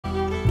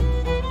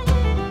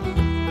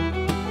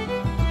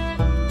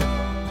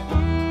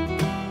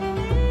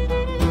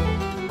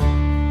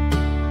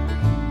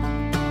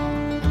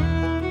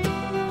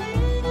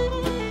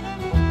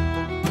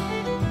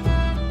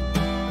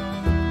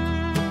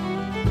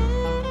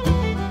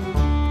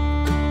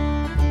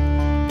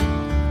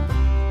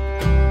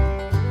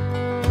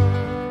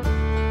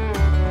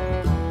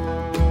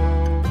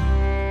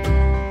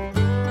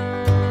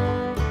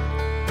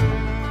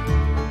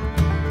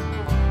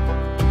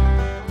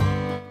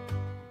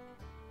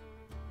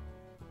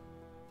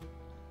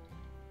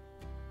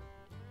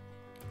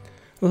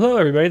Well, hello,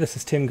 everybody. This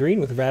is Tim Green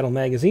with Rattle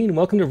Magazine.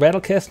 Welcome to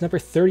Rattlecast number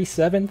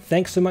 37.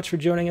 Thanks so much for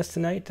joining us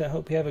tonight. I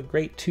hope you have a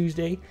great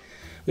Tuesday.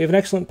 We have an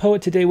excellent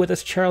poet today with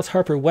us. Charles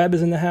Harper Webb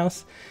is in the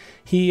house.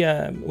 He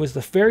was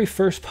the very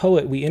first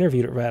poet we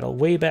interviewed at Rattle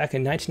way back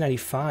in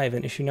 1995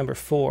 in issue number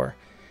 4.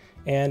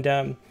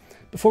 And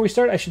before we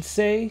start, I should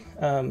say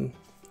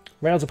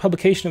Rattle's a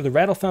publication of the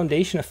Rattle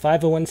Foundation, a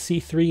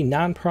 501c3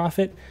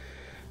 nonprofit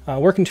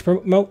working to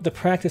promote the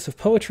practice of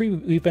poetry.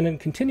 We've been in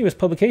continuous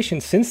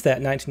publication since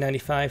that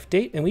 1995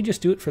 date, and we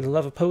just do it for the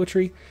love of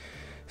poetry.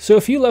 So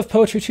if you love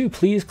poetry too,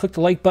 please click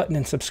the like button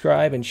and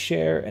subscribe and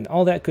share and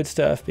all that good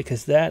stuff,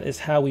 because that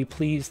is how we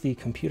please the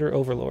computer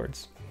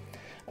overlords.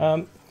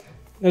 As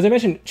I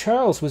mentioned,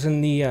 Charles was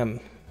in the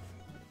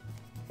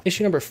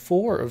issue number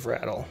 4 of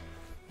Rattle,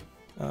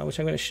 which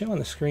I'm going to show on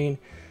the screen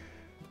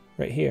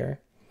right here.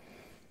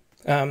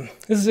 This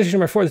is issue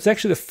number 4. This is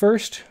actually the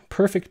first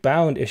perfect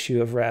bound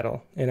issue of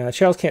Rattle. And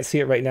Charles can't see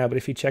it right now, but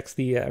if he checks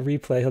the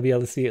replay, he'll be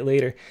able to see it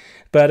later.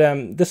 But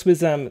this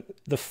was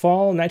the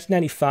fall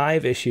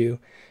 1995 issue. You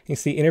can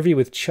see interview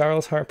with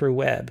Charles Harper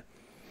Webb.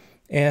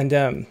 And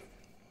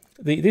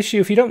the issue,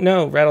 if you don't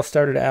know, Rattle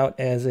started out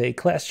as a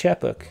class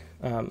chapbook.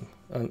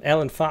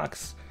 Alan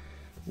Fox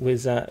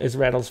is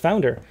Rattle's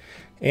founder.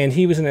 And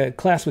he was in a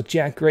class with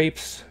Jack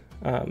Grapes,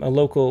 a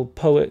local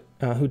poet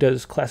who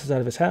does classes out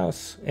of his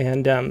house,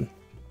 and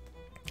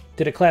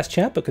did a class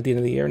chapbook at the end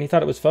of the year, and he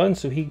thought it was fun,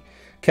 so he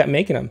kept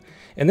making them.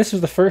 And this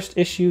was the first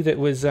issue that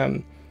was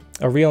a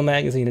real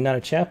magazine and not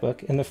a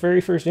chapbook, and the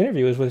very first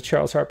interview was with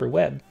Charles Harper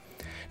Webb.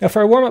 Now, for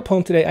our warm-up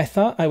poem today, I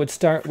thought I would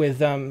start with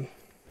the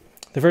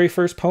very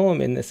first poem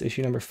in this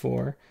issue number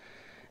 4.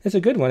 It's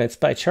a good one. It's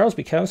by Charles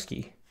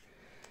Bukowski.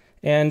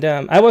 And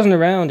I wasn't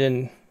around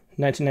in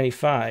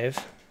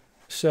 1995,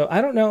 so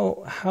I don't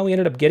know how we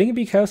ended up getting a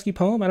Bukowski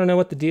poem. I don't know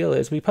what the deal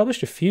is. We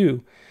published a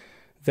few,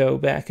 though,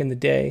 back in the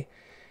day.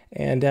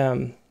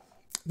 And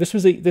this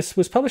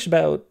was published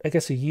about, I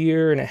guess, a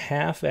year and a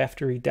half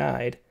after he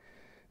died.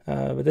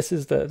 But this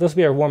will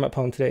be our warm-up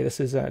poem today. This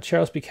is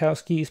Charles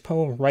Bukowski's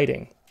poem,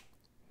 Writing.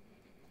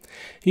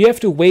 You have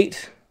to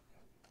wait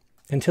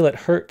until it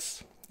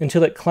hurts,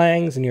 until it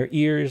clangs in your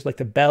ears like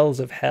the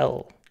bells of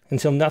hell,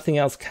 until nothing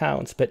else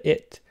counts but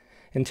it,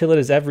 until it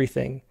is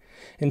everything,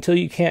 until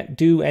you can't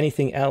do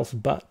anything else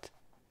but.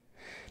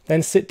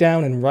 Then sit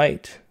down and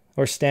write,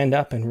 or stand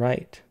up and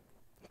write.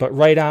 But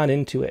write on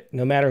into it,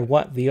 no matter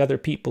what the other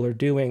people are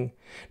doing,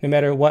 no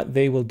matter what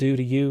they will do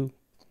to you.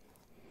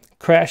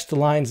 Crash the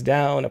lines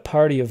down, a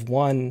party of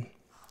one.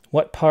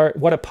 What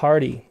a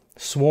party,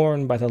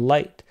 sworn by the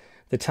light,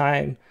 the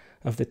time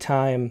of the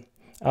time,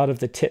 out of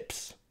the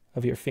tips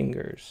of your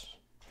fingers.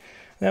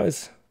 That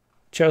was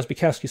Charles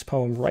Bukowski's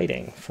poem,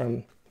 Writing,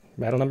 from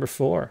Rattle number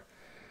 4.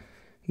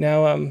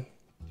 Now,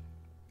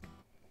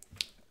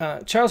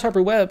 Charles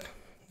Harper Webb,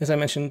 as I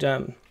mentioned,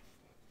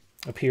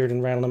 appeared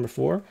in Rattle number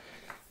 4.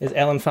 Is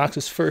Alan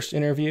Fox's first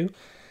interview.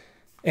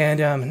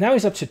 And now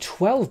he's up to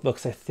 12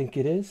 books, I think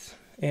it is.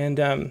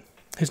 And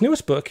his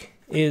newest book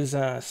is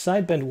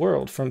Sidebend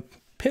World from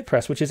Pitt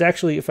Press, which is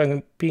actually, if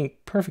I'm being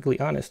perfectly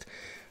honest,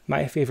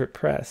 my favorite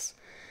press.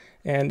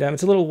 And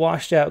it's a little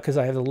washed out because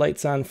I have the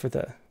lights on for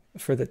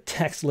the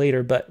text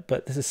later, but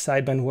this is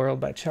Sidebend World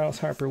by Charles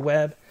Harper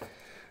Webb.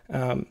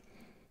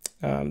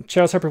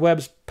 Charles Harper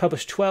Webb's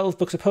published 12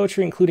 books of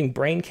poetry, including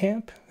Brain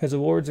Camp. His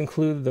awards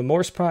include the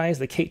Morse Prize,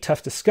 the Kate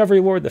Tufts Discovery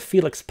Award, the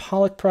Felix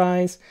Pollock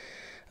Prize,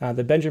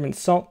 the Benjamin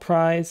Saltman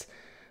Prize.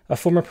 A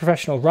former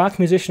professional rock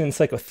musician and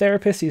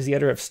psychotherapist, he's the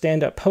editor of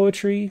Stand Up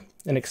Poetry,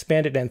 an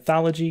expanded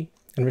anthology,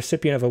 and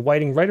recipient of a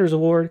Whiting Writers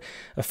Award,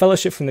 a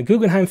fellowship from the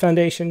Guggenheim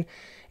Foundation,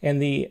 and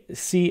the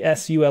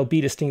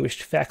CSULB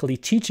Distinguished Faculty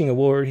Teaching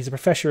Award. He's a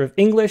professor of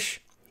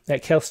English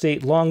at Cal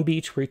State Long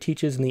Beach, where he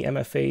teaches in the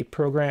MFA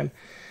program.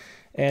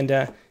 And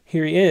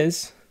here he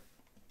is,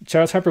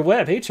 Charles Harper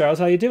Webb. Hey, Charles,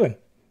 how you doing?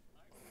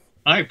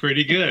 Hi,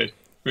 pretty good.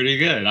 Pretty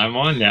good. I'm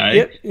on now.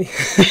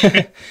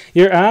 Yep.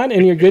 You're on,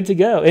 and you're good to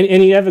go.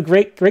 And you have a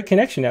great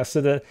connection now.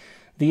 So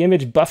the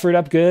image buffered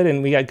up good,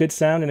 and we got good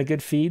sound and a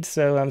good feed.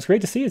 So it's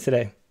great to see you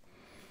today.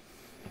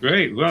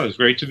 Great. Well, it's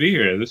great to be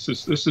here. This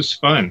is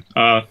fun.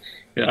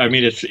 I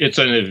mean, it's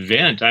an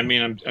event. I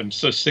mean, I'm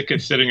so sick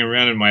of sitting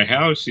around in my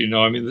house. You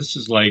know, I mean, this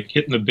is like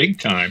hitting the big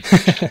time.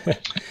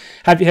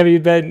 Have you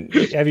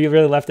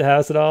really left the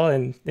house at all?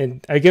 And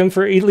are you going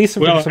for at least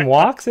some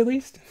walks at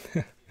least?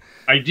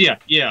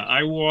 Yeah.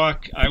 I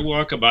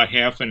walk about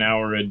half an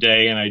hour a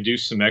day, and I do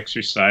some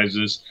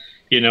exercises.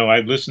 You know,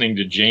 I'm listening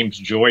to James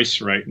Joyce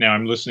right now.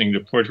 I'm listening to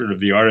Portrait of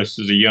the Artist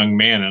as a Young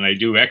Man, and I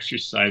do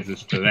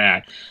exercises to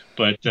that.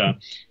 But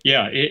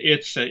yeah,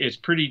 it's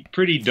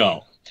pretty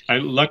dull.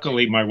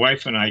 Luckily, my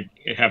wife and I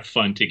have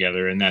fun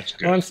together, and that's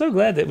good. Well, I'm so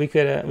glad that we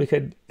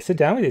could sit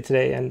down with you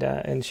today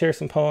and share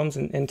some poems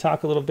and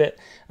talk a little bit.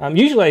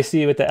 Usually, I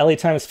see you at the LA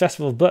Times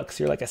Festival of Books.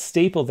 You're like a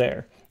staple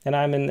there, and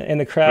I'm in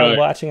the crowd Really?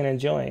 watching and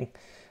enjoying.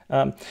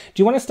 Do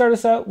you want to start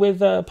us out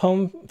with a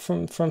poem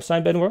from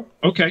Sidebend World?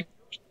 Okay,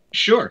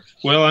 sure.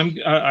 Well,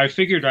 I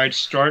figured I'd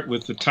start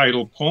with the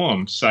title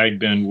poem,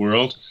 Sidebend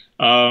World,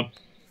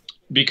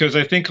 because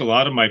I think a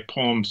lot of my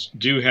poems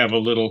do have a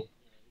little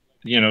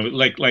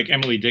like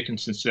Emily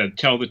Dickinson said,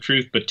 tell the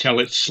truth, but tell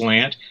it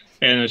slant.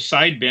 And a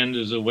sidebend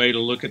is a way to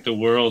look at the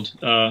world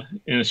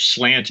in a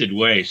slanted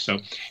way. So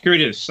here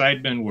it is,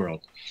 Sidebend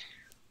World.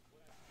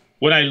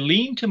 When I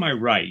lean to my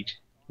right,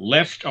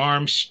 left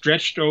arm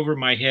stretched over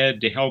my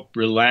head to help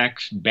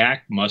relax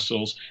back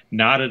muscles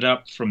knotted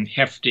up from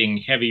hefting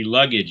heavy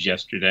luggage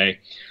yesterday,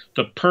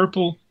 the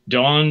purple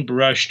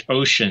dawn-brushed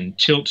ocean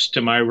tilts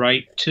to my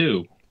right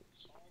too.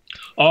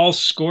 All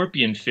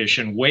scorpionfish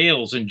and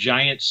whales and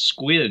giant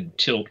squid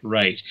tilt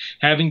right,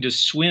 having to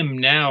swim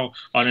now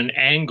on an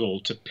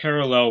angle to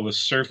parallel the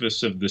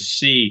surface of the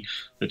sea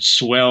that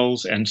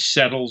swells and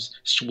settles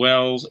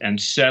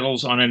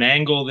on an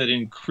angle that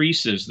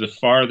increases the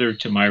farther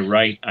to my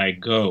right I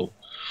go.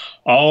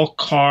 All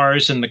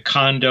cars in the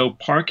condo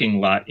parking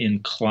lot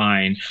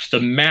incline. The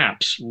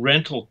maps,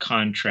 rental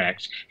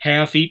contracts,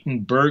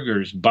 half-eaten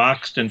burgers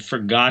boxed and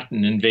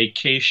forgotten in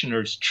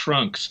vacationers'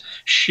 trunks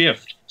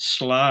shift,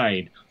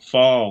 slide,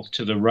 fall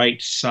to the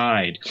right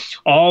side.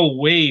 All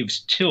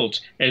waves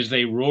tilt as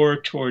they roar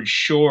toward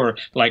shore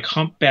like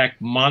humpbacked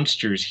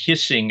monsters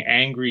hissing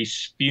angry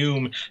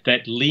spume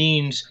that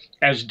leans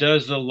as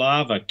does the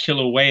lava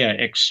Kilauea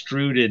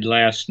extruded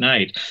last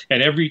night,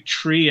 and every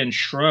tree and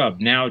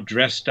shrub now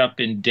dressed up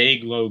in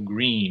day-glow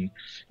green.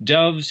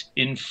 Doves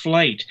in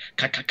flight,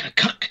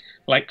 cuck,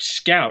 like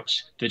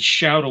scouts that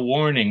shout a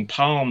warning,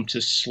 palm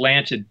to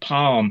slanted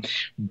palm,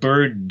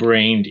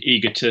 bird-brained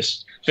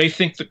egotists. They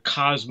think the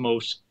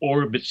cosmos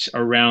orbits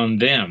around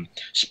them,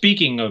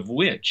 speaking of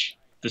which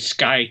the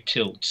sky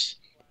tilts,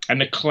 and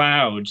the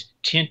clouds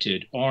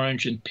tinted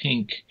orange and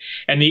pink,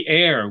 and the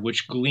air,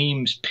 which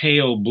gleams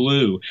pale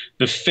blue,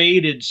 the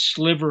faded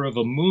sliver of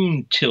a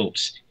moon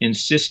tilts,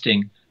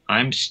 insisting,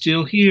 I'm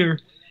still here,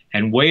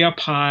 and way up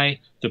high,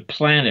 the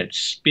planets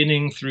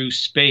spinning through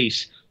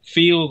space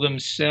feel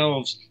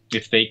themselves,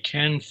 if they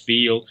can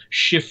feel,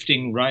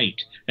 shifting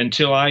right,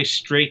 until I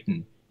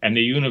straighten, and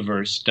the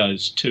universe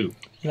does too.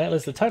 That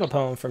was the title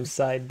poem from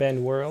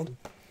Sidebend World.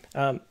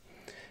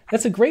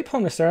 That's a great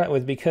poem to start out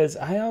with, because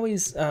I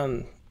always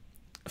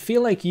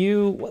feel like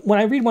when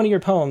I read one of your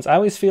poems, I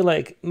always feel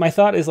like my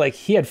thought is like,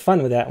 he had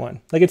fun with that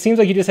one. Like, it seems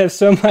like you just have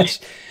so much,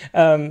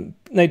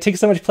 take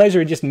so much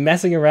pleasure in just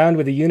messing around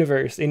with the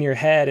universe in your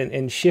head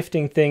and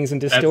shifting things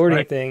and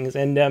distorting things.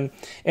 And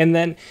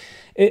then,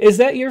 is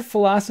that your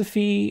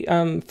philosophy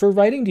for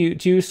writing?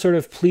 Do you sort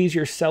of please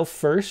yourself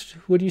first,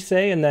 would you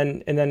say? And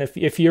then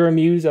if you're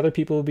amused, other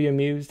people will be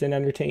amused and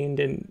entertained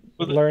and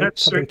learn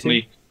something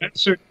too?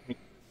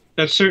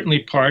 That's certainly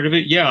part of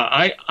it.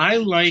 Yeah,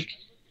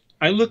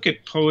 I look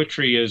at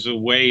poetry as a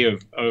way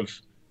of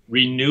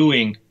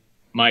renewing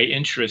my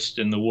interest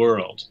in the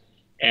world.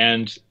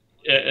 And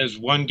as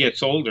one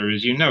gets older,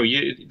 as you know,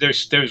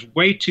 there's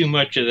way too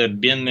much of the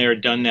been there,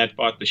 done that,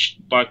 bought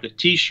the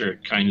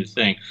T-shirt kind of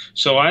thing.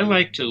 So I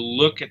like to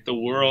look at the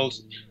world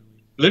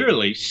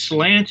literally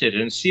slanted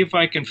and see if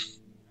I can,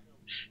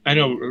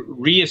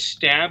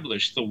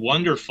 reestablish the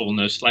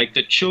wonderfulness like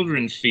the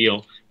children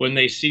feel when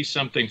they see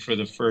something for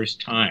the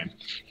first time.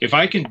 If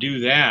I can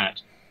do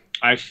that,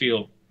 I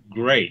feel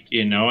great,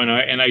 and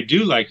I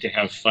do like to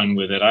have fun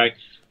with it.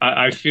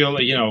 I feel,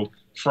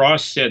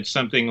 Frost said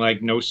something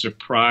like no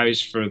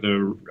surprise for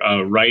the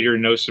writer,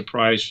 no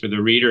surprise for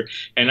the reader.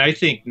 And I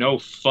think no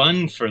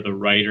fun for the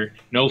writer,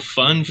 no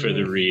fun for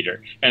the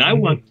reader. And I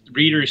want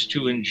readers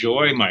to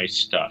enjoy my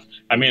stuff.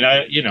 I mean,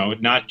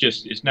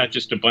 it's not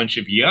just a bunch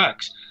of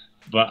yucks,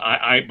 but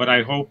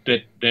I hope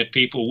that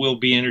people will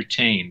be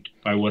entertained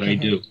by what I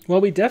do.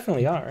 Well, we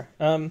definitely are.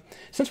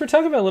 Since we're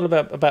talking a little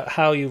bit about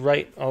how you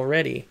write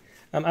already,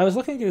 I was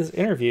looking at this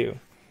interview,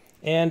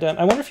 and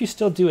I wonder if you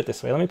still do it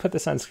this way. Let me put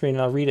this on screen,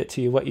 and I'll read it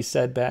to you, what you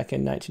said back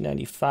in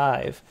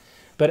 1995.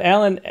 But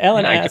Alan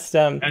asked,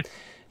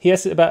 he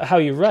asked about how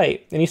you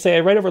write, and you say,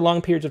 I write over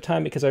long periods of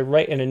time because I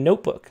write in a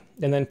notebook,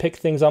 and then pick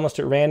things almost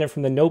at random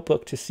from the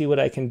notebook to see what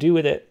I can do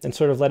with it, and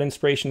sort of let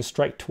inspiration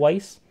strike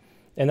twice.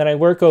 And then I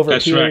work over a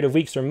period of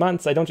weeks or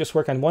months. I don't just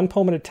work on one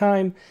poem at a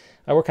time.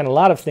 I work on a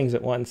lot of things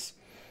at once.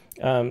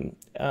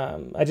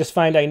 I just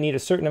find I need a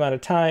certain amount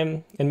of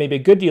time, and maybe a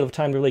good deal of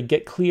time, to really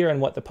get clear on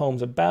what the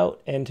poem's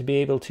about, and to be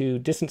able to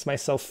distance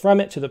myself from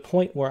it to the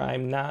point where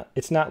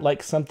it's not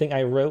like something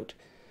I wrote.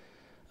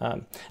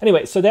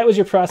 Anyway, so that was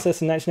your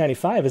process in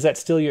 1995. Is that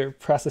still your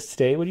process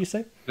today, would you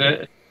say?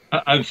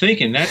 I'm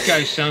thinking that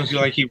guy sounds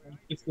like he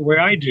writes the way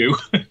I do.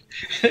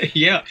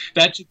 Yeah,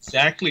 that's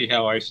exactly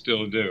how I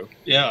still do.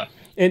 Yeah.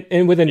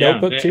 And with a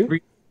notebook too?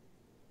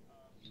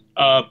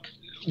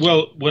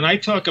 Well, when I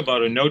talk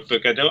about a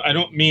notebook, I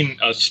don't mean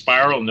a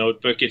spiral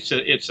notebook.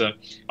 It's a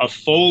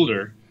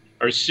folder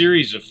or a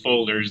series of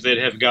folders that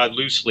have got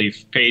loose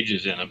leaf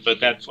pages in them. But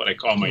that's what I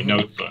call my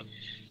notebook.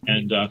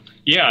 And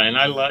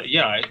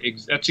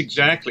that's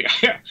exactly.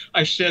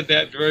 I said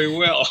that very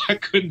well. I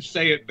couldn't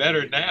say it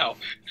better now.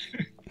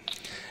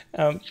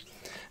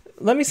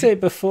 Let me say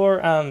before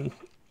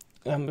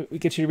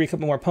get you to read a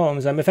couple more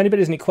poems. If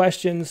anybody has any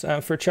questions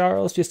for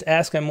Charles, just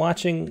ask. I'm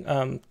watching.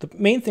 The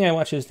main thing I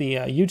watch is the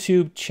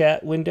YouTube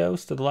chat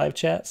windows, to the live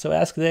chat. So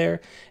ask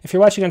there. If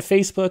you're watching on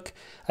Facebook,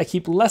 I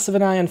keep less of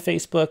an eye on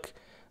Facebook,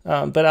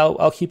 but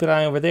I'll keep an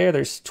eye over there.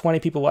 There's 20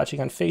 people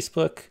watching on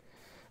Facebook,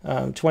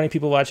 20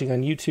 people watching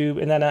on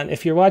YouTube, and then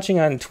if you're watching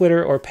on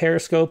Twitter or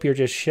Periscope, you're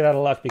just shit out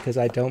of luck because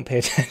I don't pay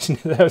attention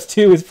to those.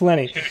 2 is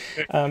plenty.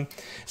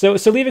 So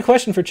leave a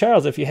question for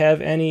Charles if you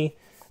have any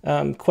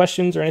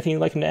questions or anything you'd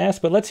like him to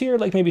ask. But let's hear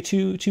like maybe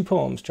two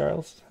poems,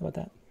 Charles. How about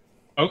that?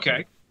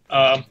 Okay.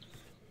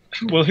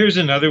 Well, here's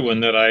another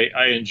one that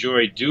I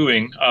enjoy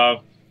doing.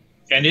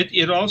 And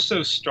it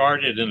also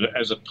started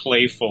as a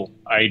playful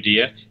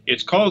idea.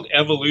 It's called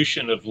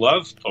Evolution of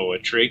Love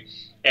Poetry.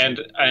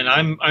 And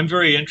I'm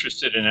very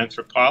interested in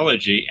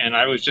anthropology, and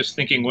I was just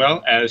thinking,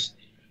 well, as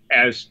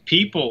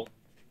people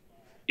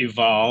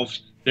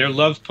evolved, their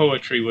love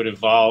poetry would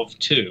evolve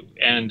too.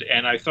 And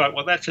I thought,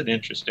 well, that's an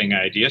interesting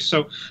idea.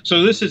 So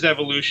this is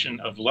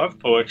Evolution of Love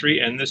Poetry,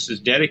 and this is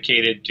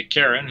dedicated to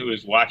Karen, who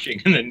is watching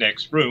in the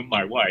next room,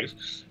 my wife.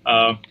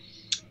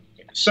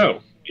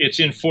 So it's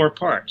in 4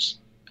 parts.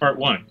 Part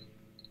 1.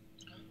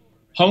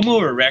 Homo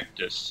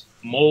erectus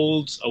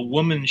molds a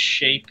woman's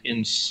shape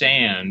in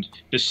sand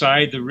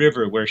beside the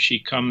river where she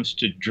comes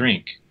to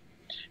drink.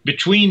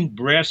 Between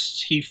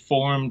breasts he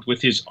formed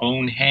with his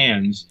own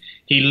hands,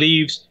 he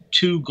leaves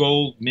 2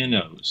 gold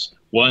minnows,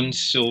 1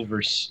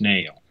 silver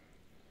snail.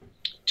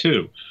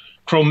 2.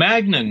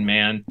 Cro-Magnon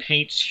man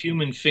paints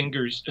human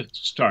figures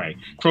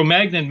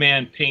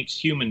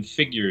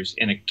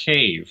in a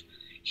cave.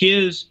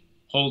 His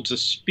holds a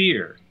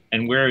spear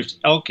and wears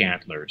elk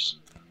antlers.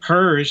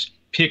 Hers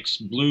picks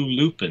blue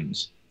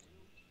lupins.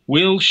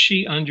 Will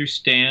she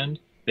understand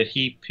that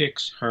he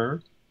picks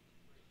her?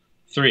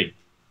 3.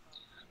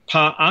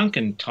 Pa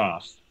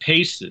Ankentoff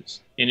paces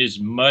in his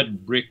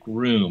mud brick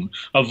room,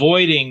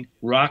 avoiding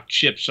rock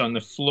chips on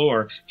the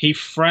floor. He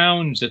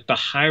frowns at the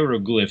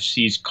hieroglyphs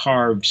he's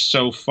carved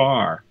so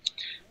far.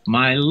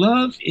 My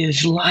love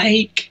is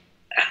like...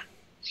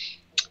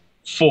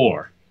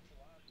 4.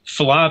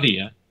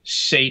 Flavia,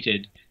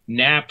 sated,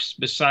 naps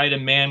beside a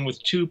man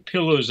with 2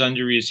 pillows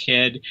under his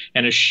head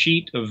and a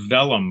sheet of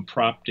vellum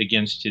propped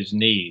against his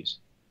knees.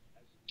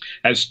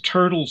 As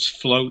turtles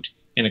float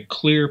in a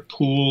clear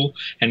pool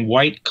and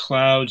white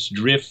clouds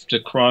drift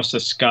across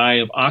a sky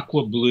of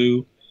aqua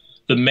blue,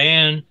 the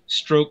man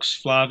strokes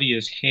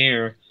Flavia's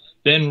hair,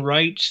 then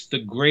writes the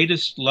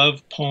greatest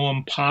love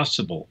poem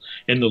possible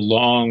in the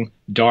long,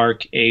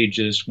 dark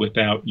ages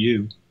without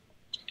you.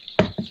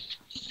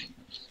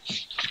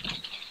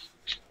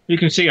 You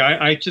can see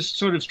I just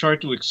sort of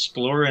start to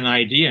explore an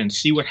idea and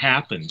see what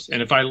happens.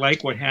 And if I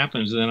like what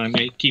happens, then I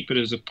may keep it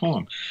as a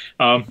poem.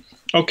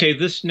 Okay,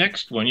 this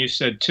next one, you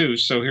said 2,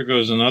 so here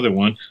goes another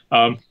one.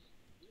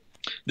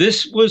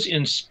 This was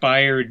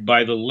inspired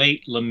by the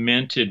late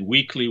lamented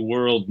Weekly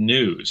World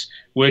News,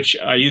 which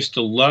I used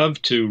to love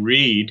to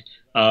read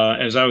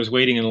as I was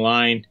waiting in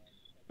line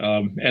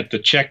at the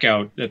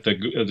checkout, at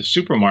the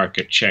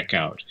supermarket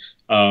checkout.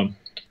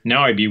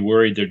 Now I'd be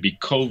worried there'd be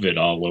COVID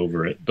all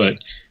over it,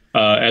 but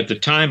at the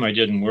time, I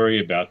didn't worry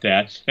about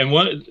that. And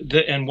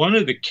one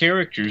of the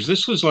characters,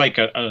 this was like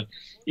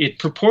it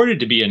purported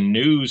to be a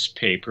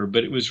newspaper,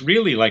 but it was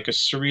really like a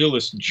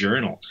surrealist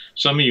journal.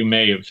 Some of you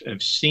may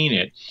have seen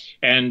it.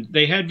 And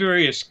they had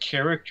various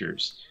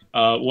characters.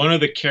 One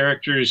of the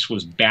characters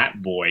was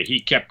Bat Boy. He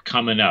kept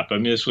coming up. I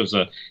mean, this was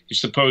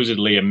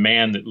supposedly a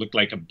man that looked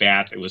like a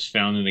bat that was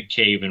found in a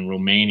cave in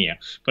Romania.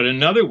 But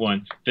another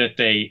one that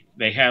they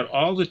had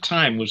all the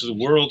time was the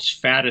world's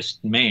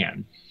fattest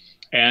man.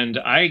 And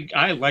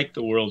I like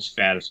the world's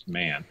fattest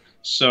man.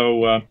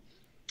 So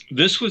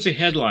this was a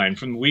headline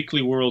from the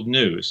Weekly World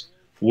News.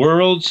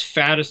 World's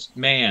fattest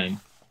man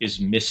is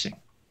missing.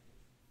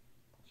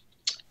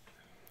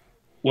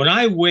 When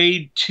I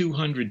weighed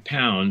 200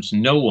 pounds,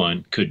 no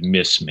one could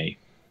miss me.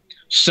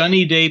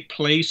 Sunny Day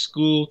Play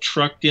School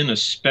trucked in a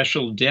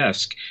special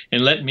desk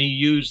and let me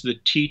use the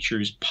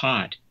teacher's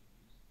pot.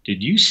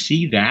 Did you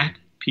see that?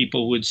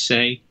 People would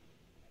say.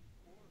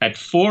 At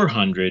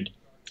 400,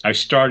 I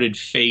started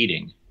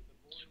fading.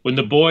 When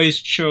the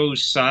boys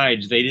chose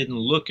sides, they didn't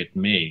look at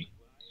me.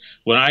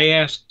 When I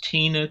asked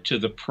Tina to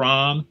the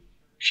prom,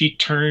 she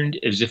turned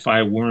as if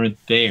I weren't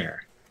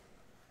there.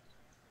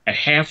 At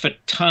half a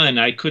ton,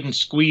 I couldn't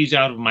squeeze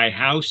out of my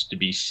house to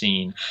be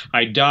seen.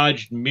 I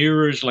dodged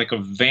mirrors like a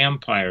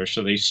vampire,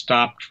 so they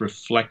stopped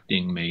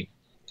reflecting me.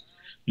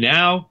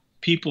 Now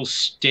people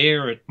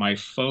stare at my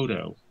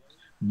photo.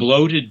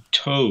 Bloated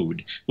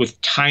toad with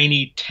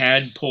tiny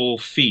tadpole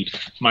feet,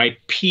 my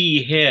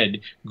pea head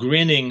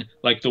grinning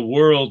like the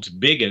world's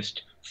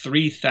biggest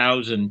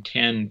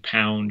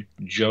 3,010-pound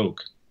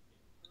joke.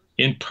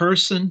 In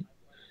person,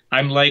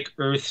 I'm like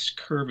Earth's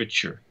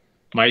curvature,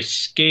 my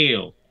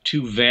scale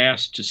too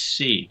vast to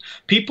see.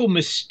 People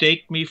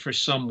mistake me for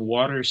some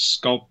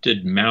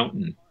water-sculpted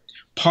mountain.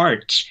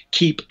 Parts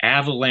keep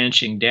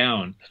avalanching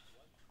down.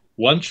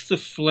 Once the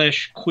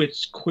flesh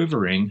quits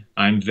quivering,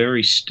 I'm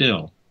very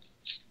still.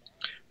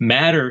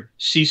 Matter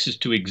ceases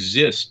to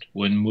exist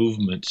when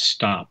movement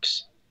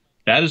stops.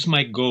 That is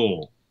my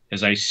goal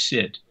as I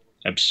sit,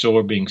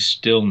 absorbing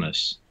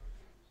stillness.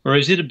 Or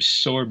is it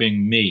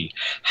absorbing me?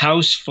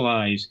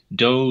 Houseflies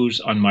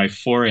doze on my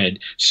forehead.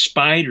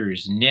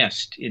 Spiders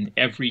nest in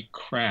every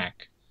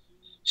crack.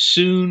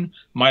 Soon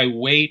my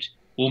weight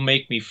will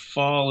make me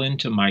fall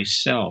into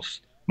myself.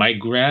 My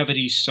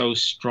gravity so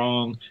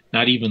strong,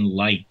 not even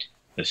light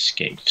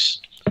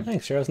escapes.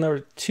 Thanks, Charles. Now,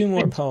 two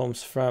more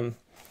poems from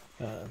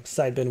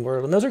Sidebend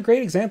World, and those are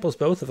great examples,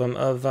 both of them,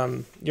 of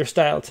your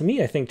style. To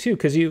me, I think too,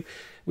 because we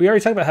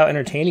already talked about how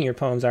entertaining your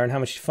poems are and how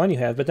much fun you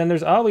have, but then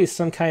there's always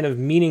some kind of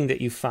meaning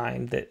that you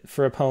find that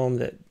for a poem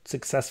that's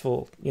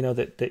successful,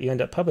 that you end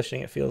up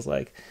publishing. It feels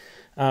like,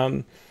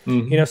 so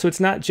it's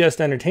not just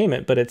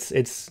entertainment, but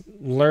it's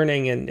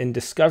learning and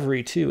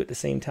discovery too at the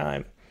same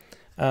time.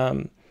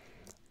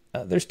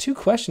 There's two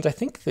questions. I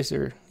think these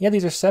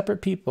are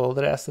separate people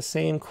that ask the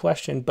same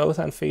question, both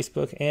on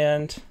Facebook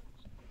and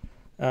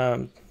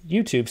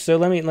YouTube. So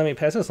let me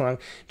pass this along.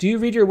 Do you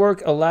read your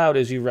work aloud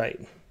as you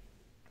write?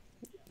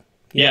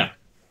 Yeah.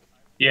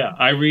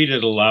 I read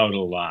it aloud a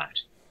lot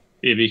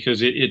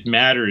because it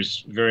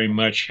matters very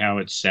much how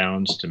it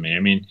sounds to me. I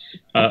mean,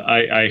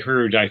 I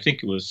heard, I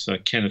think it was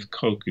Kenneth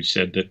Koch who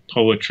said that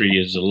poetry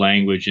is a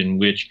language in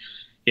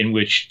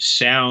which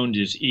sound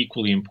is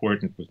equally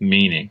important with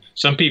meaning.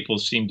 Some people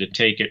seem to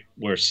take it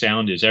where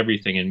sound is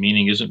everything and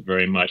meaning isn't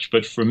very much.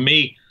 But for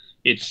me,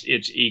 it's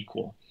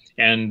equal.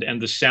 And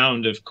the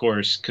sound, of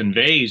course,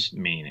 conveys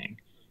meaning.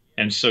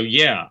 And so,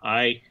 yeah,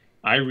 I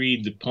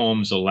read the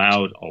poems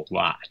aloud a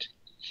lot.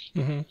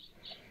 Mm-hmm.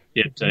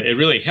 It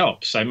really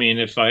helps. I mean,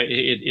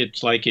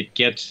 it's like it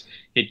gets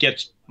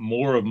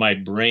more of my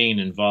brain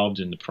involved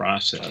in the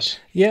process.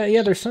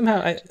 Yeah. There's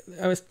somehow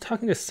I was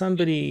talking to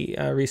somebody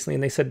recently,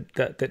 and they said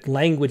that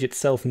language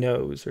itself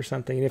knows or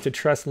something. You have to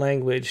trust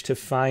language to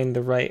find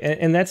the right,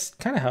 and that's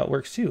kind of how it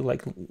works too.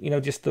 Like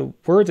just the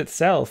words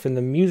itself and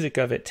the music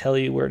of it tell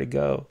you where to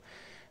go.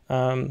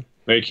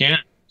 They can.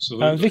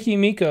 Vicky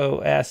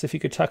Miko asked if you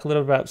could talk a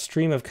little about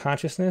stream of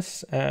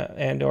consciousness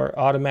and or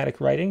automatic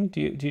writing.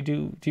 Do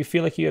you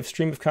feel like you have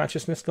stream of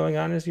consciousness going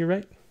on as you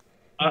write?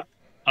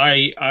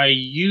 I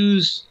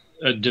use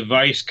a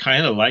device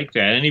kind of like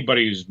that.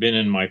 Anybody who's been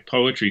in my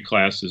poetry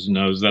classes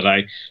knows that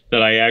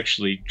I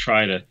actually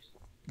try to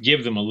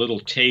give them a little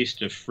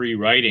taste of free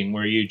writing,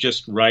 where you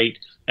just write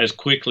as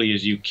quickly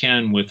as you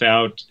can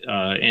without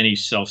any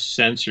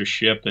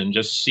self-censorship and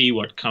just see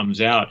what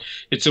comes out.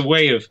 It's a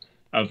way of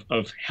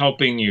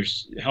helping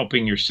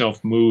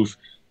yourself move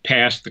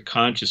past the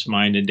conscious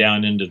mind and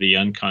down into the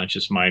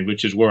unconscious mind,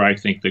 which is where I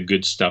think the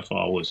good stuff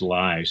always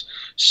lies.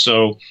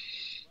 So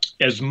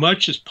as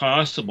much as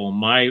possible,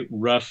 my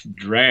rough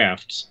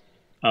drafts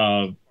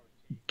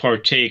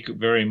partake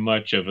very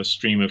much of a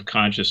stream of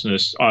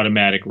consciousness,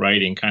 automatic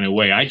writing kind of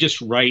way. I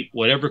just write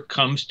whatever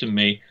comes to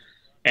me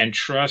and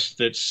trust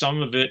that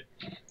some of it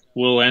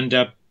will end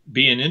up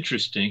being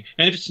interesting.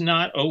 And if it's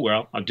not, oh,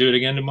 well, I'll do it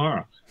again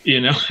tomorrow.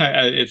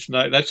 It's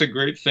not. That's a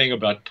great thing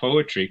about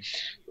poetry.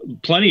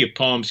 Plenty of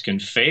poems can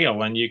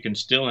fail, and you can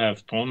still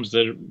have poems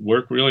that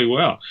work really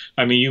well.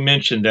 I mean, you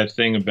mentioned that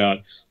thing about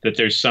that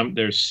there's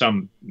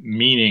some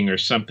meaning or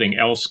something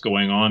else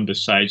going on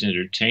besides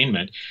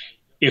entertainment.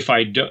 If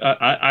I do,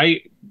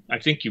 I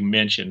think you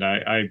mentioned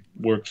I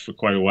worked for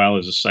quite a while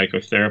as a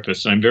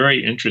psychotherapist, and I'm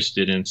very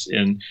interested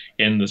in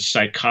the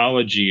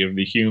psychology of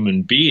the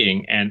human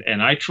being, and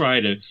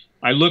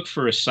I look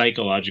for a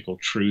psychological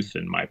truth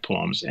in my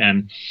poems,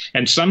 and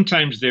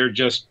sometimes they're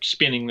just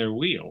spinning their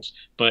wheels,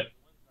 but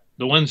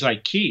the ones I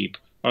keep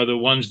are the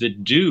ones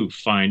that do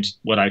find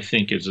what I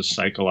think is a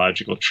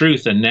psychological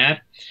truth, and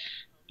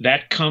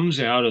that comes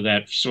out of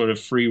that sort of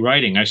free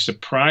writing. I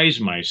surprise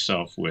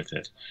myself with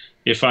it.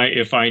 If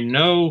I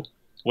know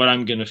what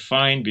I'm going to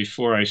find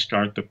before I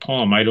start the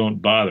poem, I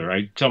don't bother.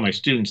 I tell my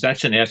students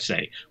that's an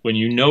essay. When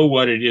you know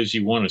what it is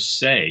you want to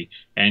say,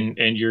 and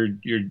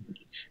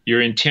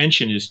your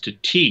intention is to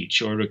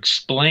teach or to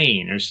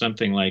explain or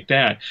something like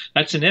that,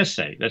 that's an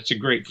essay. That's a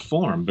great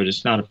form, but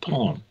it's not a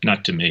poem,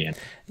 not to me.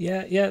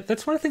 Yeah.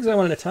 That's one of the things I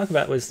wanted to talk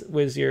about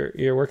was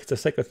your work as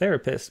a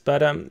psychotherapist.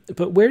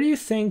 But where do you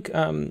think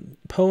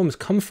poems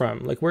come from?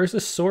 Like, where's the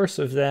source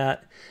of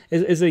that?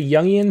 Is it a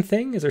Jungian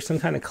thing? Is there some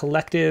kind of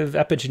collective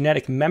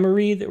epigenetic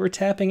memory that we're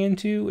tapping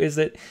into? Is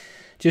it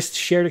just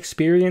shared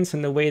experience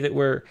and the way that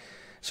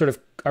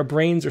our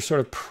brains are sort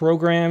of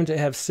programmed to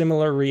have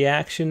similar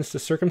reactions to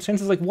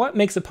circumstances? Like, what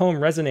makes a poem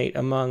resonate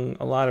among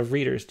a lot of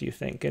readers, do you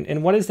think?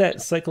 And what is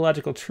that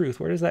psychological truth?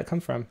 Where does that come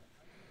from?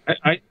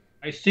 I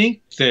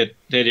think that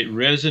it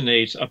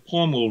resonates. A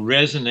poem will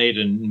resonate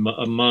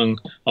among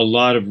a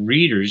lot of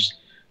readers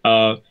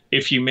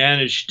if you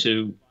manage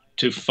to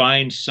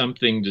find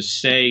something to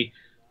say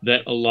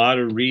that a lot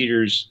of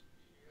readers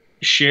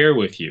share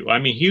with you. I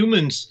mean,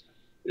 humans.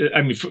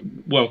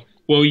 Well,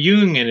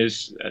 Jung and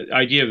his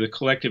idea of the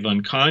collective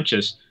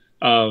unconscious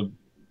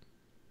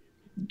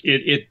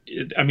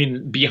I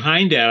mean,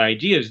 behind that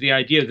idea is the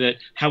idea that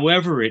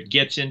however it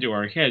gets into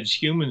our heads,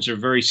 humans are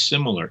very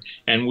similar,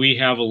 and we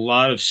have a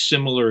lot of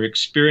similar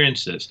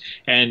experiences.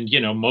 And, you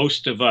know,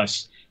 most of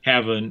us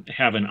have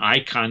an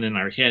icon in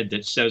our head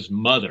that says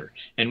mother,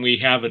 and we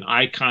have an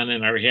icon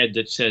in our head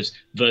that says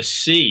the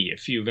sea,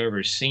 if you've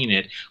ever seen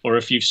it, or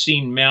if you've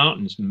seen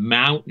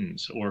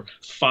mountains, or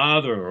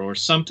father, or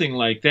something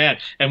like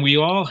that. And we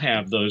all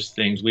have those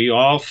things. We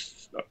all,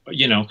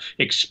 you know,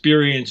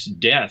 experience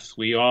death.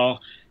 We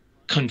all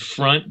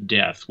confront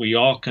death. We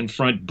all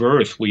confront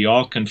birth. We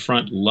all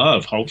confront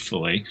love,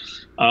 hopefully.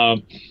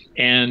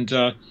 And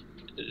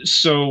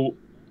so,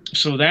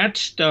 so that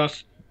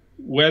stuff,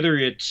 whether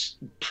it's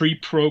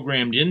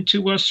pre-programmed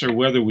into us or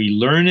whether we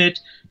learn it,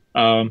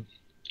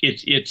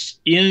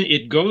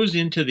 it goes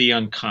into the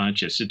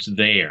unconscious. It's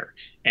there,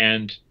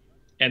 and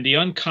the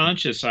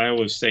unconscious, I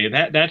always say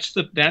that's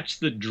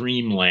the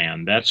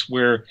dreamland. That's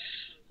where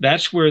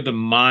the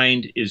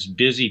mind is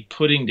busy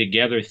putting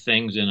together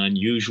things in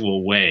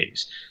unusual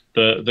ways.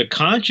 The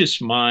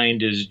conscious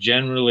mind is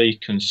generally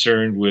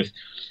concerned with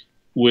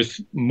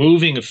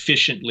moving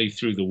efficiently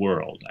through the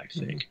world, I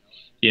think.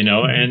 You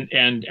know,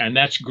 and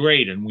that's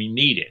great, and we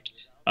need it.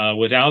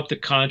 Without the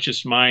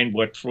conscious mind,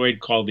 what Freud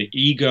called the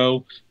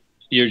ego,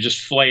 you're just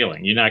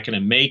flailing. You're not going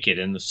to make it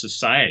in the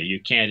society. You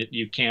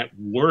can't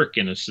work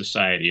in a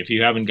society if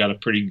you haven't got a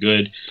pretty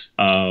good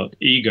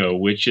ego,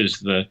 which is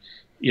the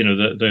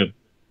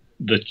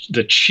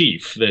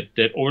chief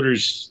that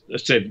orders,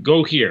 said,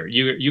 go here.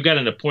 You got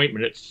an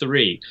appointment at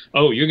 3.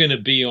 Oh, you're going to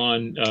be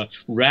on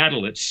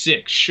Rattle at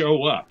 6.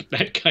 Show up.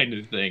 That kind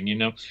of thing, you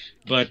know.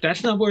 But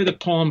that's not where the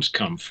poems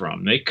come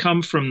from. They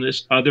come from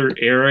this other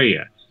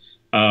area.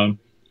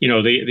 You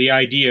know, the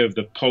idea of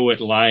the poet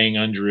lying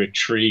under a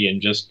tree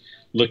and just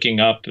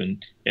looking up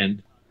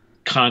and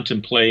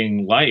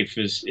contemplating life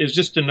is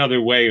just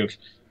another way of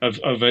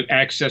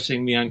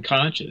accessing the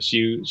unconscious.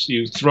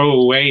 You throw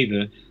away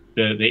the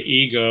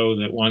ego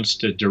that wants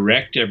to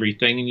direct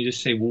everything, and you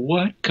just say,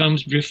 what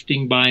comes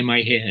drifting by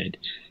my head?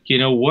 You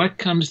know, what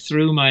comes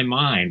through my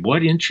mind?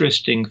 What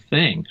interesting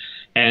thing?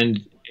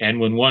 And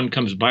when one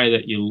comes by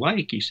that you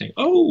like, you say,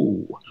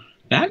 oh,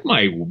 that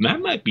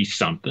might be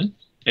something.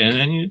 And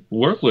then you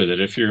work with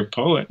it if you're a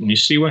poet, and you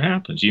see what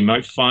happens. You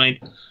might find,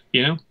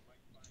 you know,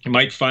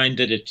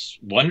 that it's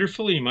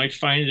wonderful. You might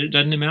find it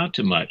doesn't amount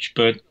to much,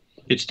 but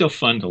it's still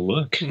fun to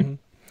look. Mm-hmm.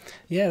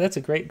 Yeah, that's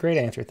a great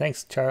answer.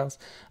 Thanks, Charles.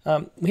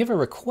 We have a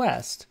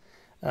request.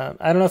 I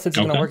don't know if it's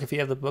going to work if you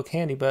have the book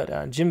handy,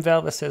 but Jim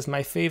Velva says,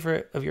 my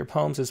favorite of your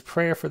poems is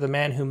Prayer for the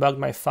Man Who Mugged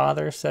My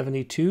Father,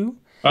 72.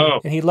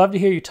 Oh. And he'd love to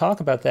hear you talk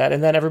about that.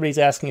 And then everybody's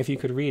asking if you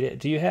could read it.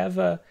 Do you have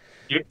do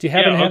you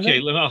happen to have okay,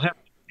 I'll have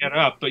to get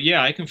up. But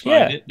yeah, I can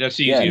find it. That's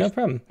easy. Yeah, no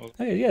problem.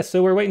 Okay, yeah,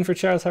 so we're waiting for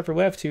Charles Harper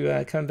Webb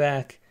to come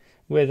back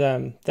with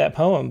that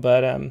poem.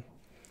 But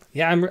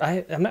yeah,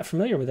 I'm not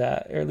familiar with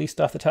that, or at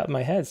least off the top of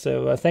my head.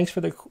 So thanks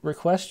for the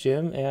request,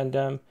 Jim,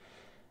 and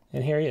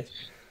here he is.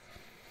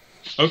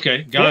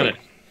 Okay, got it.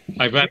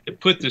 I've got to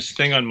put this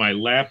thing on my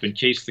lap in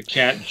case the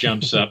cat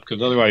jumps up,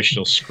 because otherwise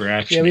she'll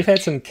scratch me. We've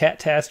had some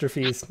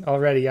catastrophes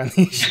already on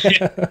these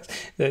shows.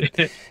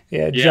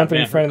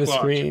 Jumping in front of the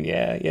screen.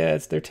 Yeah,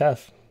 they're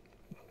tough.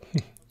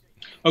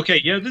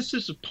 Okay, yeah, this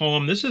is a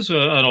poem. This is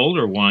an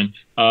older one.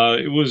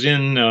 It was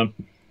in... well,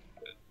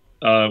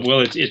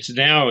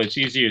 it's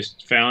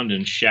easiest found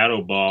in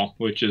Shadow Ball,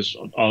 which is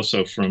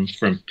also from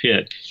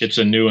Pitt. It's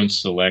a new and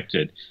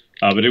selected,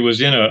 but it was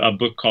in a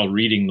book called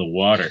Reading the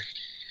Water.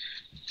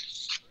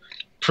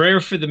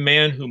 Prayer for the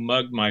Man Who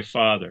Mugged My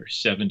Father,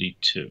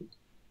 72.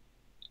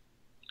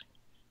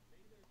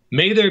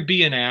 May there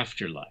be an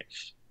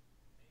afterlife.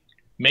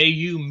 May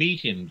you meet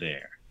him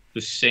there,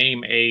 the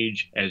same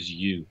age as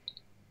you.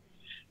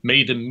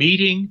 May the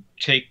meeting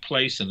take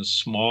place in a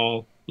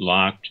small,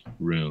 locked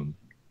room.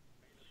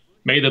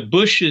 May the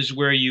bushes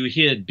where you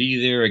hid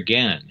be there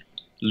again,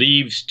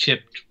 leaves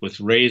tipped with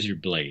razor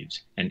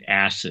blades and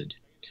acid.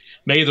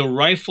 May the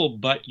rifle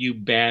butt you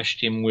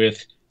bashed him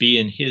with be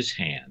in his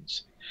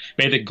hands.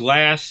 May the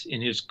glass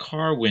in his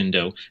car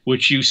window,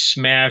 which you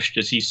smashed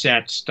as he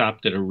sat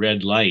stopped at a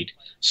red light,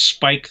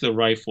 spike the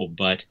rifle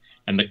butt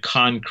and the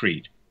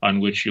concrete on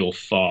which you'll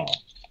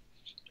fall.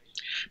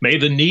 May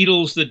the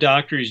needles the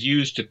doctors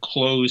use to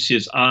close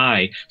his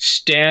eye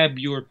stab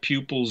your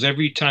pupils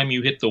every time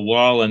you hit the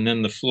wall and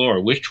then the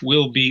floor, which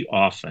will be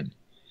often.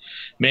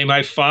 May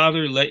my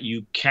father let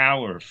you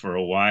cower for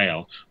a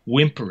while,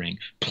 whimpering,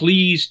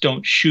 please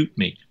don't shoot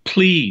me,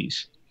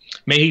 please.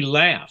 May he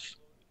laugh,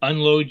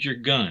 unload your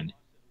gun,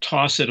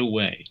 toss it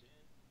away.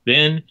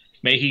 Then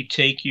may he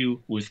take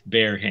you with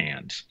bare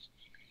hands.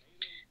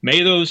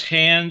 May those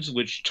hands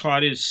which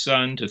taught his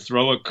son to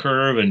throw a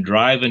curve and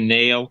drive a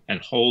nail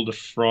and hold a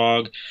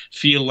frog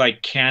feel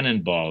like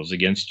cannonballs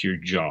against your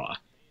jaw.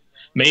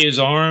 May his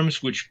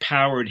arms which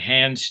powered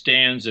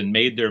handstands and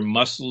made their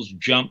muscles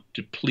jump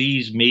to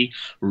please me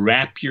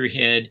wrap your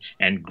head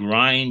and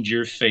grind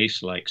your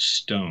face like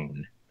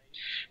stone.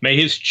 May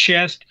his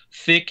chest,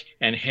 thick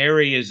and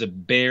hairy as a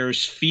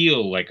bear's,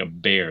 feel like a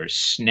bear,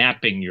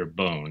 snapping your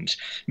bones.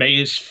 May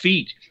his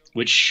feet,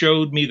 which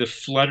showed me the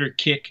flutter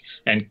kick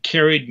and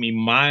carried me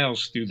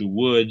miles through the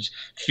woods,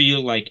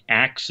 feel like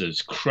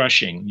axes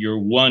crushing your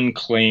one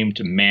claim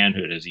to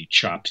manhood as he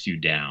chops you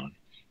down.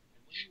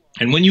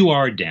 And when you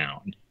are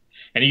down,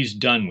 and he's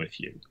done with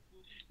you,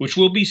 which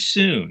will be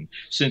soon,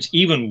 since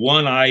even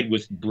one-eyed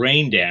with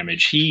brain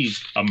damage,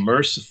 he's a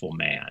merciful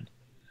man.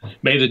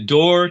 May the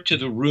door to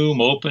the room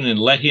open and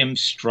let him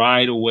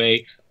stride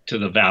away to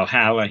the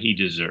Valhalla he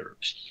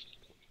deserves.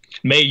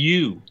 May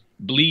you,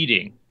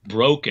 bleeding,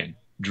 broken,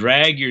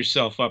 drag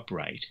yourself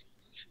upright.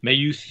 May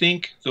you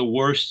think the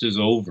worst is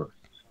over.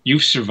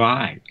 You've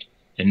survived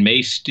and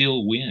may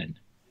still win.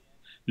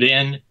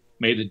 Then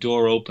may the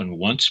door open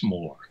once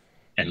more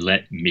and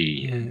let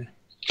me in.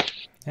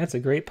 That's a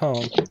great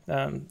poem.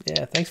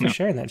 Yeah, thanks for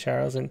sharing that,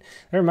 Charles. And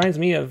that reminds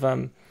me of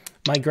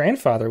my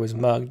grandfather was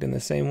mugged in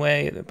the same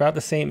way, about the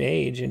same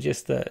age, and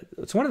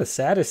it's one of the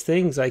saddest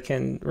things I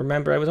can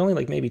remember. I was only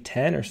like maybe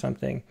 10 or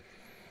something,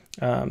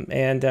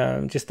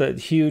 and just the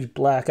huge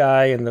black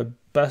eye and the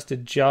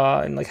busted jaw,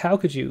 and like how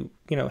could you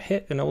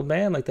hit an old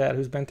man like that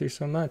who's been through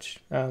so much?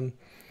 Could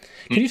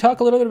you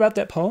talk a little bit about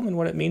that poem and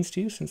what it means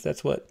to you, since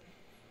that's what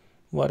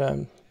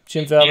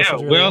Jim Valvis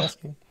was really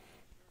asking?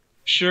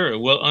 Sure.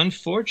 Well,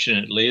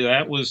 unfortunately,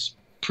 that was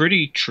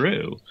pretty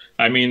true.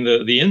 I mean,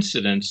 the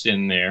incidents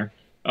in there,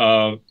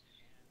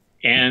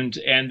 and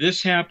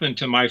this happened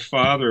to my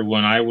father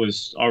when I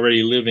was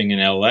already living in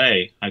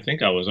L.A. I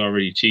think I was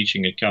already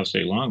teaching at Cal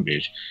State Long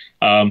Beach,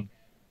 and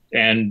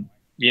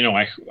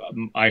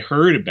I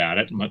heard about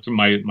it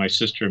through my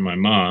sister and my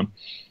mom,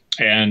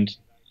 and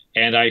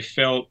I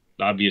felt,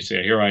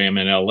 obviously, here I am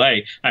in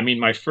L.A. I mean,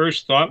 my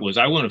first thought was,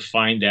 I want to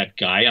find that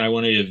guy and I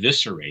want to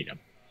eviscerate him.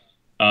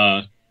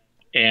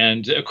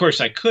 And of course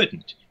I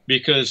couldn't,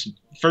 because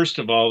first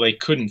of all, they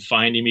couldn't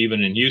find him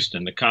even in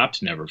Houston. The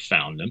cops never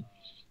found him.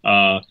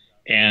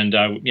 And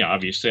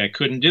obviously I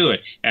couldn't do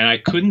it. And I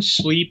couldn't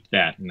sleep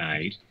that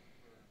night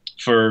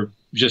for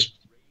just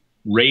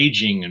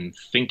raging and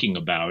thinking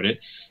about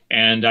it.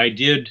 And I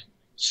did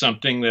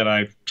something that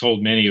I've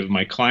told many of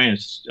my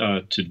clients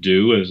to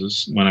do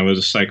when I was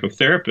a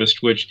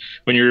psychotherapist, which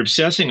when you're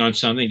obsessing on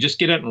something, just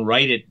get up and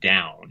write it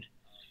down.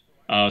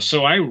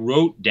 So I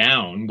wrote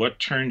down what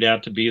turned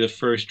out to be the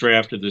first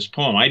draft of this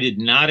poem. I did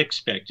not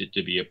expect it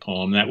to be a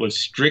poem. That was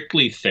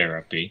strictly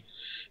therapy,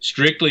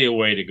 strictly a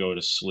way to go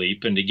to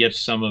sleep and to get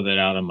some of it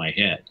out of my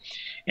head.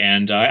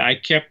 And I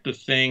kept the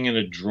thing in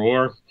a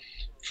drawer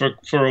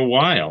for a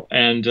while.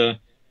 And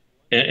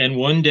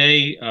one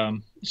day,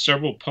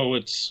 several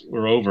poets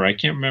were over. I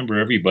can't remember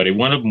everybody.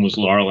 One of them was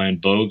Laurel Ann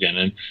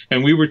Bogan.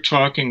 And we were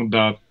talking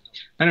about,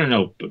 I don't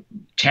know,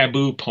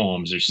 taboo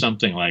poems or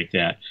something like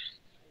that.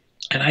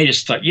 And I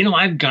just thought,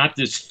 I've got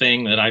this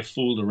thing that I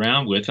fooled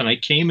around with. And I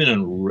came in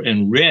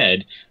and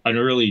read an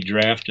early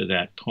draft of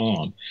that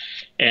poem.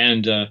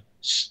 And I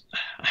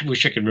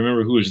wish I could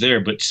remember who was there,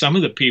 but some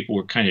of the people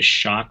were kind of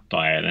shocked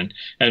by it.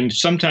 And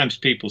sometimes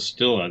people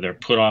still are. They're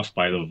put off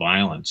by the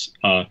violence.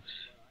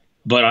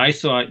 But I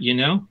thought,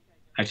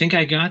 I think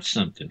I got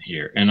something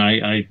here. And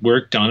I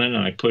worked on it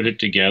and I put it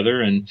together,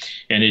 and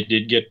it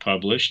did get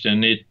published.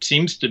 And it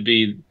seems to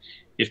be,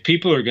 if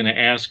people are going to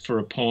ask for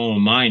a poem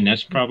of mine,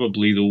 that's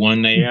probably the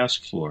one they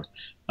ask for.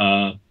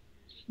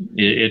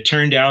 It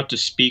turned out to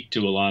speak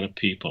to a lot of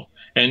people.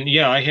 And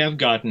yeah, I have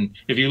gotten,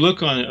 if you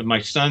look on,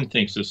 my son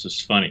thinks this is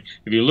funny.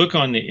 If you look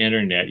on the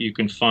internet, you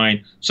can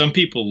find some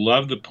people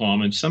love the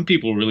poem and some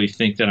people really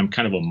think that I'm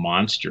kind of a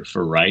monster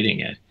for writing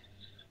it.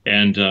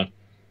 And,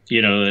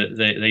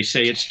 they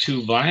say it's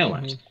too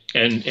violent.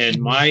 And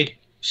my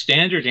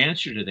standard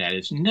answer to that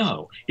is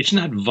no, it's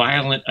not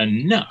violent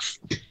enough.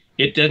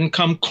 It doesn't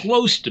come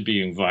close to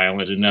being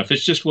violent enough.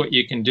 It's just what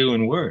you can do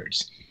in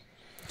words.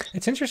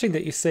 It's interesting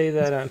that you say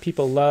that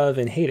people love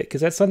and hate it,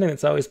 because that's something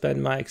that's always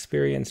been my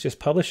experience just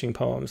publishing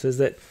poems, is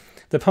that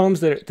the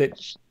poems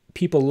that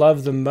people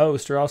love the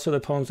most are also the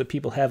poems that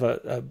people have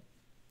a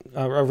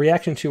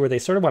reaction to where they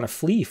sort of want to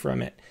flee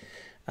from it.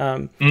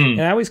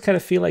 And I always kind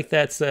of feel like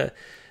that's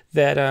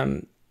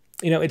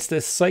it's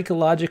the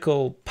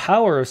psychological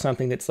power of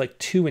something that's like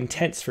too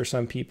intense for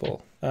some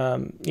people.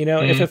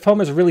 If a poem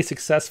is really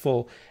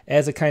successful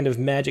as a kind of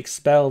magic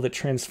spell that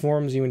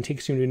transforms you and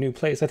takes you to a new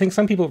place, I think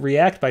some people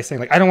react by saying,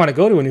 like, I don't want to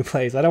go to a new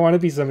place. I don't want to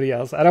be somebody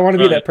else. I don't want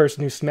to be that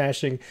person who's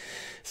smashing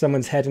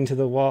someone's head into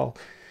the wall.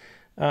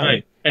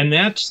 Right. And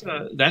that's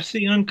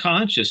the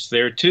unconscious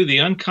there too. The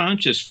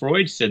unconscious,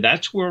 Freud said,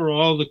 that's where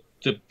all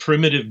the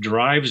primitive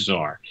drives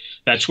are.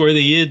 That's where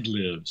the id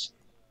lives.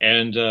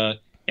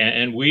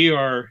 And we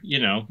are,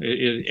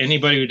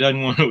 anybody who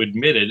doesn't want to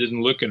admit it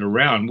isn't looking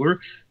around.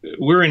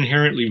 We're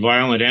inherently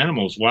violent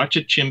animals. Watch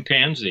a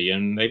chimpanzee,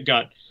 and they've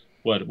got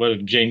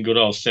what Jane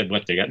Goodall said.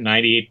 What, they got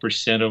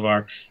 98% of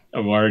our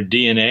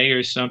DNA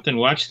or something.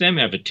 Watch them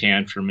have a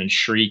tantrum and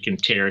shriek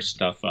and tear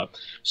stuff up.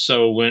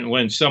 So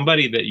when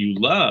somebody that you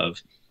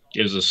love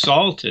is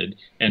assaulted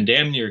and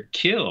damn near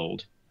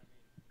killed,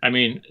 I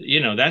mean,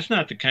 that's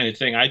not the kind of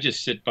thing I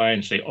just sit by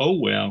and say, oh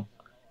well.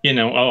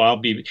 I'll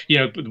be,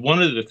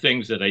 one of the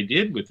things that I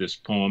did with this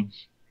poem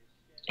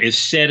is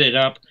set it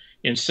up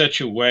in such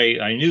a way,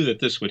 I knew that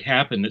this would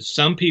happen, that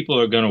some people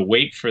are going to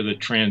wait for the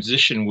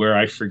transition where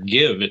I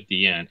forgive at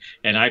the end.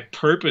 And I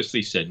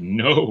purposely said,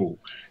 no,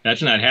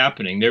 that's not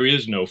happening. There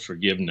is no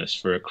forgiveness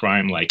for a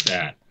crime like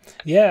that.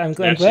 Yeah, I'm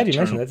glad you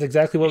mentioned that. That's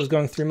exactly what was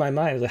going through my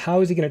mind. Like,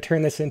 how is he going to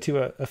turn this into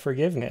a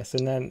forgiveness?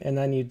 And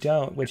then you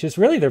don't, which is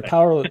really the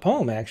power of the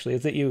poem, actually,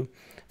 is that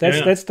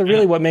that's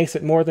really what makes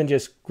it more than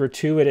just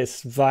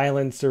gratuitous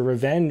violence or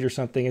revenge or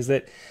something, is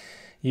that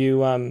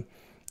you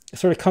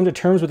sort of come to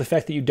terms with the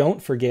fact that you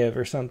don't forgive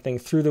or something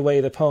through the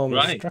way the poem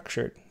is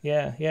structured.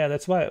 Yeah,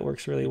 that's why it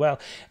works really well.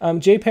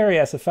 Jay Perry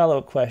asks a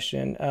follow-up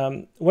question.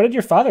 What did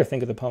your father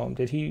think of the poem?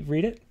 Did he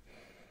read it?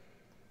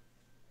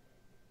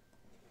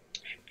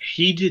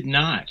 He did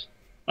not,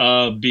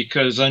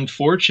 because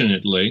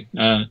unfortunately,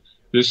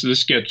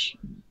 this gets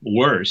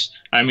worse.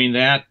 I mean,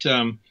 that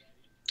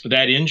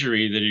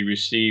injury that he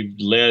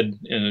received led,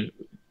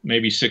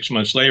 maybe 6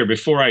 months later,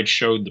 before I'd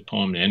showed the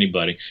poem to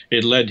anybody,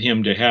 it led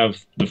him to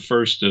have the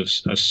first of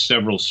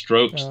several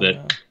strokes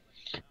that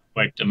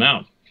wiped him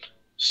out.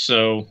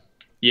 So,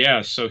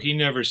 yeah, so he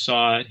never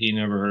saw it, he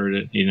never heard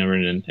it, he never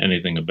knew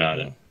anything about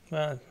it.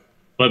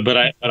 But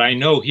I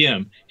know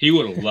him; he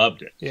would have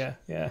loved it. Yeah.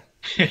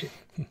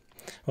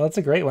 Well, that's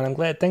a great one. I'm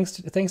glad. Thanks,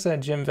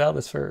 Jim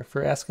Valvis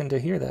for asking to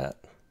hear that.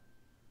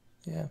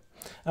 Yeah.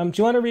 Do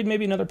you want to read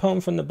maybe another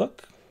poem from the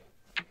book?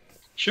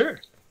 Sure.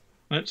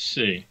 Let's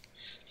see.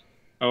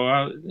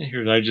 Oh,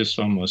 here, I just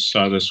almost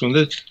saw this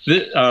one.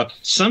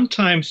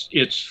 Sometimes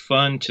it's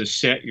fun to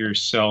set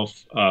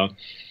yourself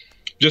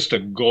just a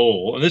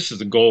goal. And this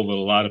is a goal that a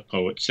lot of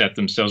poets set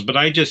themselves, but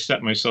I just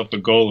set myself a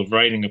goal of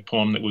writing a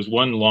poem that was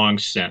one long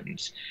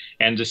sentence,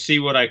 and to see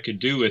what I could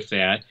do with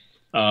that.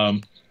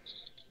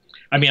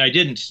 I mean,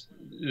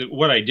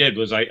 what I did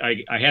was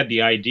I had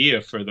the idea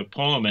for the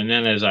poem, and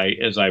then as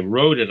I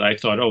wrote it, I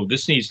thought, oh,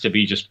 this needs to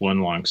be just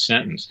one long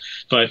sentence.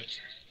 But,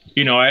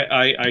 you know,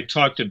 I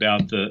talked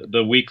about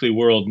the Weekly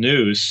World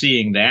News,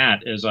 seeing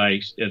that as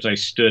I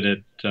stood at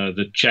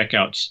the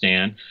checkout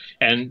stand.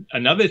 And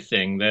another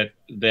thing that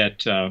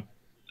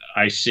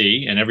I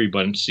see, and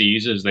everyone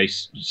sees as they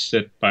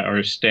sit by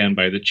or stand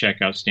by the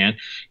checkout stand,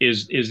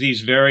 is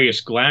these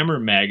various glamour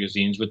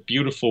magazines with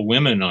beautiful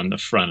women on the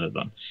front of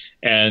them.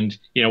 And,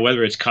 you know,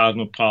 whether it's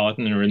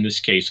Cosmopolitan or in this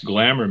case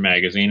Glamour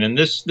magazine, and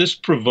this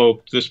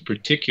provoked this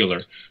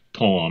particular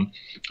poem.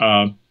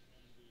 And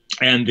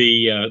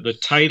the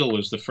title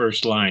is the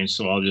first line,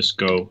 so I'll just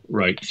go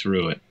right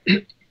through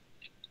it.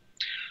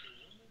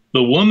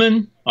 The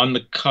woman on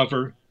the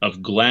cover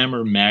of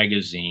Glamour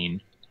magazine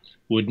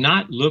would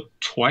not look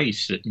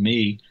twice at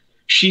me.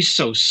 She's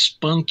so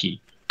spunky,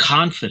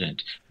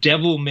 confident,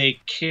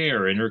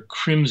 devil-may-care in her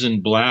crimson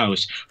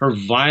blouse, her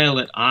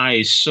violet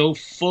eyes so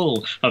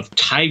full of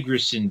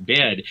tigress in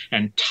bed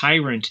and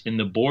tyrant in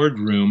the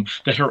boardroom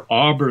that her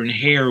auburn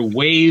hair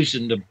waves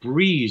in the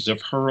breeze of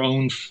her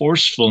own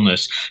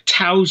forcefulness,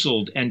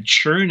 tousled and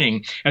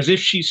churning as if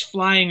she's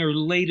flying her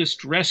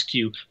latest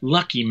rescue,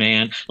 Lucky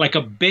Man, like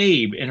a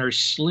babe in her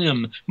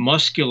slim,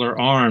 muscular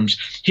arms,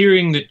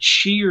 hearing the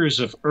cheers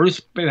of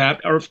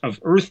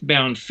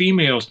earthbound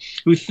females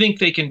who think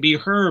they can be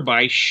her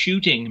by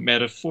shooting,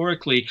 metaphorically,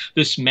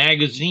 this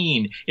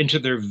magazine into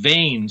their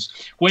veins,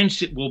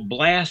 whence it will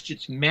blast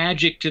its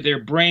magic to their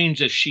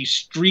brains as she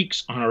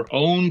streaks on her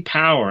own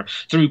power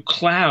through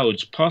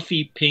clouds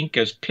puffy pink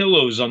as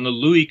pillows on the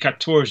Louis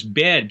XIV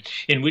bed,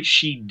 in which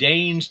she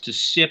deigns to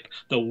sip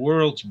the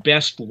world's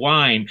best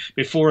wine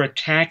before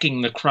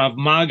attacking the Krav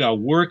Maga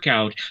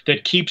workout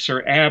that keeps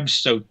her abs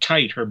so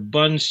tight, her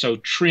buns so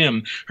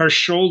trim, her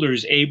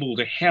shoulders able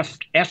to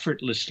heft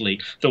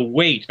effortlessly the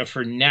weight of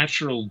her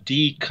natural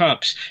D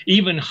cups,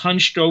 even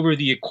hunched over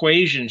the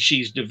equation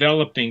she's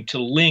developing to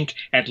link,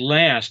 at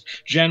last,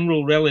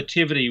 general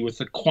relativity with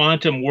the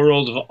quantum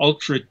world of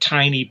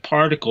ultra-tiny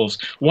particles,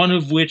 one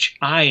of which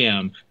I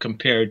am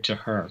compared to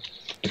her.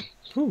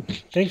 Ooh,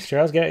 thanks,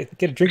 Charles. Get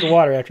a drink of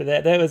water after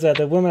that. That was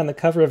the woman on the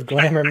cover of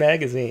Glamour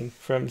magazine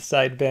from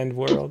Sidebend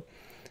World.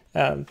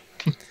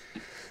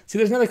 See,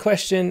 there's another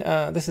question.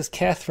 This is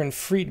Catherine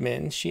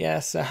Friedman. She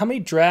asks, how many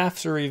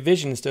drafts or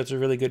revisions does a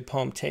really good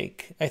poem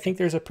take? I think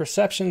there's a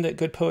perception that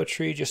good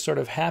poetry just sort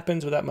of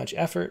happens without much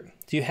effort.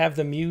 Do you have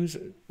the muse,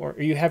 or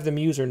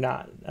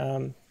not?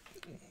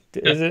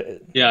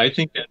 Yeah, I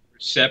think that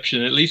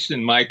perception, at least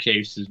in my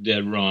case, is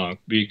dead wrong,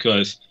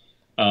 because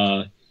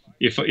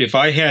if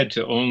I had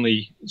to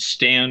only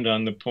stand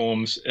on the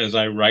poems as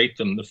I write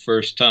them the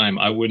first time,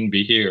 I wouldn't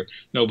be here.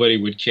 Nobody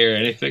would care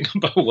anything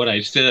about what I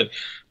said.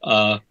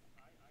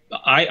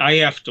 I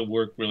have to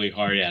work really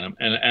hard at them,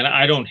 and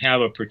I don't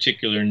have a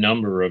particular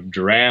number of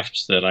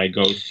drafts that I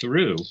go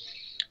through,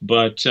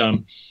 but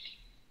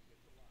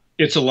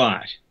it's a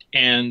lot,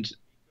 and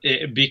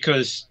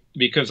because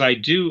I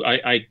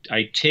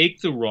take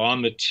the raw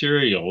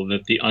material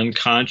that the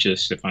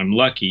unconscious, if I'm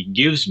lucky,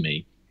 gives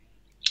me,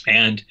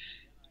 and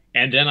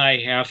then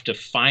I have to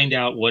find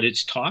out what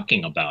it's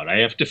talking about. I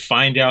have to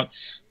find out,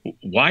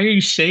 why are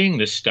you saying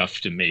this stuff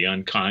to me,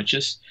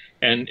 unconscious?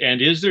 And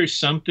is there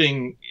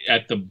something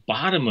at the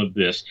bottom of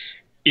this?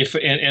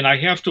 and I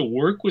have to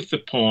work with the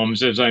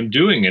poems as I'm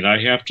doing it. I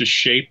have to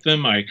shape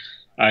them. I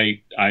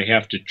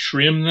have to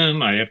trim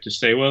them. I have to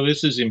say, well,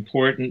 this is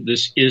important.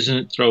 This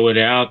isn't. Throw it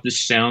out. This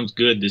sounds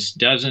good. This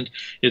doesn't.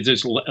 It's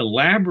this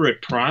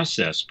elaborate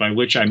process by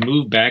which I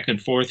move back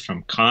and forth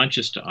from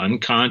conscious to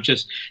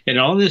unconscious, and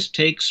all this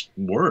takes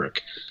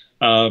work.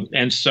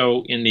 And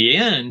so, in the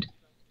end,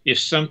 if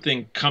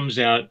something comes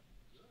out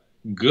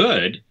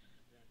good,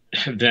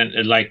 then,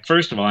 like,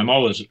 first of all, I'm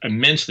always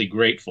immensely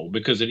grateful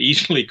because it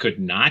easily could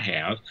not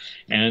have,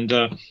 and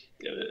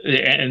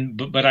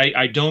but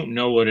I don't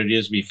know what it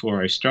is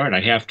before I start.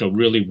 I have to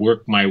really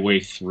work my way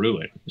through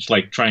it. It's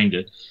like trying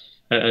to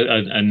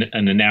an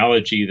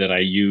analogy that I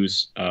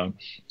use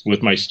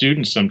with my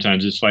students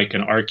sometimes. It's like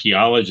an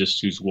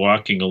archaeologist who's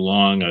walking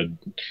along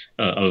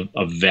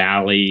a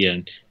valley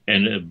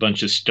and a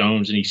bunch of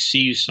stones, and he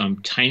sees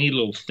some tiny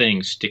little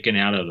thing sticking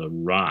out of the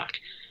rock,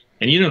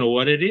 and you don't know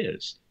what it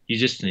is. You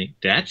just think,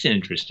 that's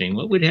interesting.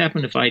 What would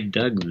happen if I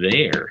dug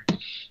there?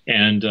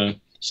 And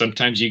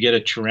sometimes you get a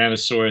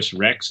Tyrannosaurus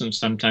Rex, and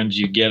sometimes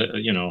you get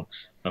a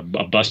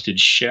busted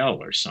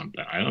shell or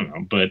something. I don't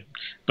know,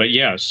 but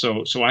yeah.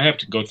 So I have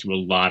to go through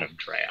a lot of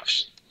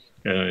drafts.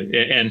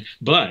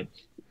 But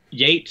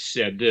Yeats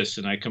said this,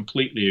 and I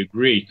completely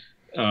agree.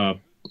 A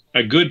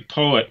good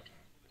poet,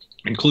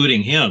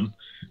 including him,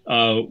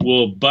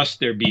 will bust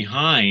their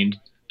behind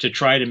to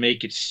try to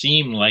make it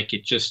seem like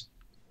it just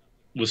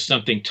was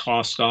something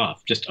tossed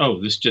off. Just,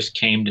 oh, this just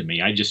came to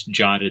me. I just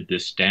jotted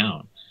this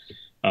down.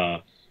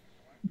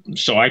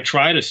 So I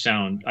try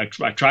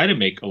to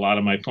make a lot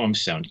of my poems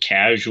sound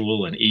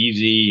casual and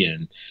easy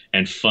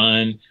and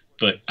fun,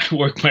 but I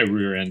work my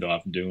rear end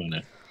off doing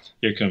it.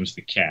 Here comes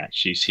the cat.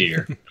 She's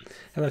here.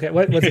 Okay,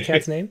 what's the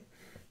cat's name?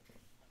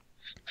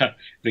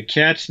 The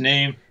cat's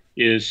name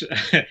is,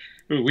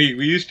 we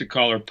used to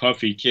call her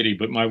Puffy Kitty,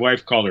 but my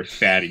wife called her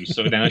Fatty,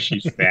 so now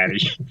she's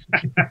Fatty.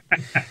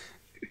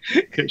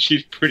 Because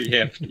she's pretty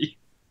hefty.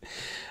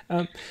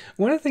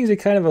 One of the things you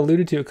kind of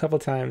alluded to a couple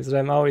of times that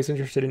I'm always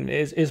interested in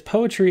is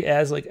poetry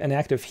as like an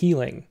act of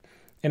healing,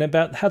 and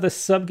about how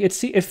the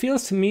it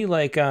feels to me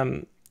like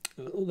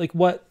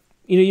what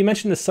you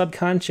mentioned, the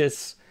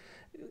subconscious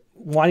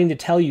wanting to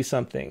tell you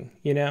something,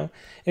 and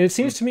it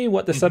seems to me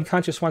what the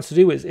subconscious wants to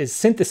do is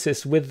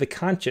synthesis with the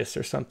conscious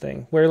or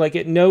something, where like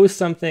it knows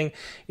something,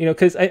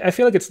 because I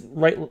feel like it's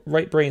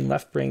right brain,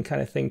 left brain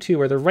kind of thing too,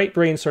 where the right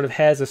brain sort of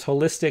has this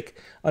holistic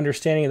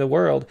understanding of the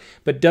world,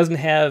 but doesn't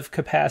have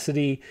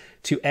capacity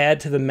to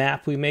add to the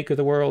map we make of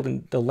the world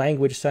and the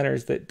language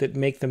centers that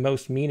make the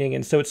most meaning.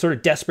 And so it's sort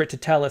of desperate to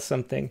tell us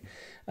something.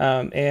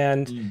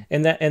 And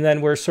then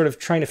we're sort of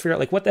trying to figure out,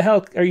 like, what the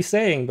hell are you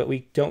saying? But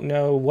we don't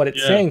know what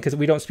it's saying because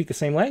we don't speak the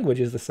same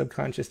language as the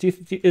subconscious.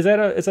 Is that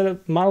a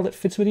model that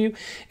fits with you?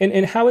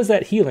 And how is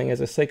that healing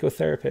as a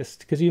psychotherapist?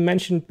 Because you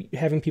mentioned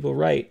having people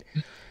write.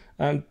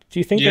 Do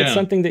you think that's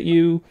something that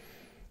you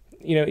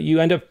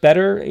end up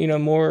better,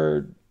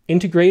 more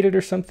integrated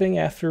or something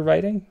after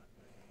writing?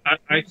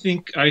 I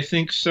think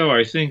so.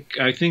 I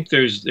think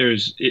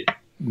there's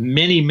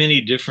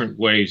many different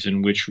ways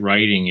in which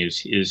writing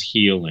is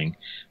healing.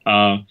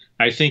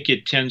 I think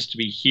it tends to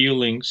be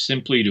healing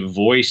simply to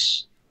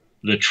voice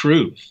the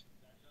truth.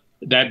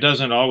 That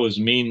doesn't always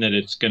mean that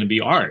it's going to be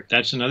art.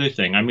 That's another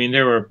thing. I mean,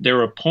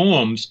 there are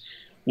poems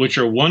which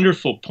are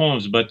wonderful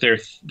poems, but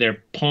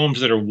they're poems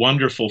that are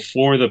wonderful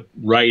for the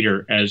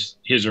writer as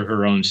his or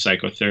her own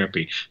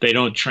psychotherapy. They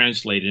don't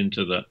translate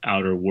into the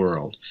outer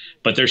world,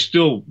 but they're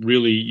still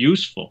really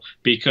useful,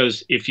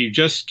 because if you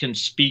just can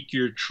speak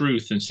your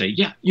truth and say,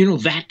 yeah,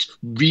 that's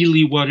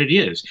really what it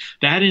is,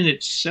 that in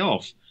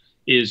itself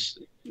is,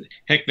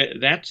 heck,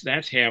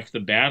 that's half the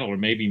battle, or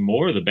maybe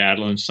more of the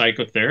battle in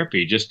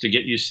psychotherapy, just to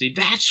get you to see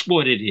that's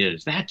what it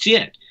is. That's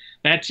it.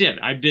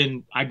 I've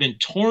been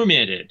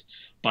tormented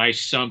by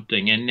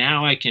something, and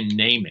now I can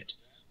name it.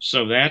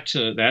 So that's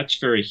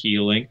very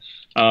healing.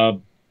 I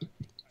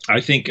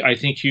think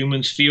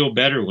humans feel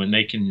better when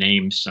they can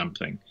name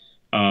something.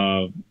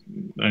 I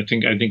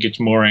think it's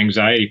more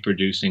anxiety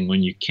producing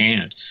when you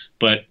can't.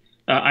 But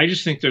I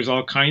just think there's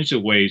all kinds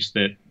of ways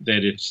that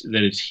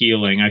it's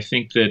healing. I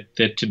think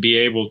that to be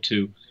able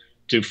to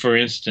for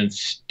instance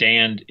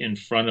stand in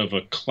front of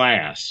a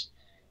class.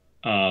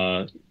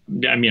 I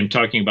mean, I'm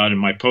talking about in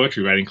my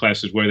poetry writing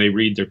classes where they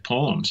read their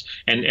poems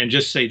and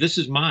just say, this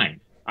is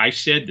mine. I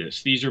said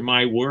this. These are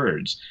my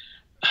words.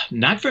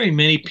 Not very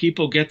many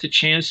people get the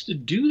chance to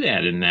do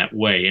that in that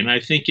way. And I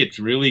think it's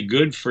really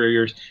good for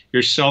your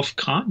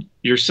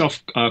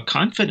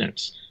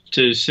confidence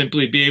to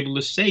simply be able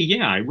to say,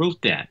 yeah, I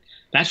wrote that.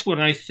 That's what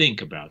I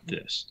think about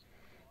this.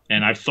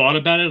 And I've thought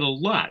about it a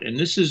lot. And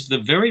this is the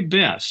very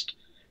best.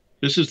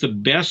 This is the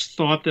best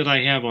thought that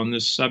I have on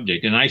this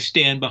subject. And I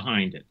stand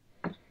behind it.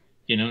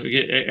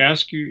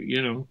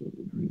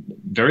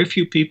 Very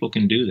few people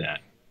can do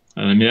that.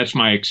 I mean, that's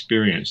my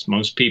experience.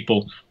 Most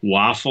people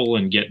waffle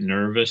and get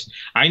nervous.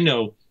 I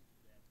know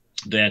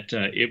that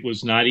it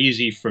was not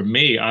easy for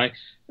me.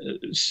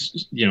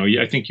 you know,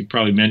 I think you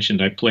probably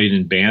mentioned I played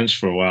in bands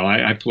for a while.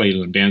 I played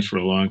in bands for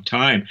a long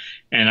time,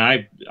 and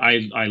I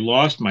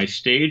lost my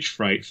stage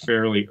fright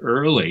fairly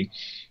early.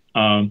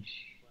 Um,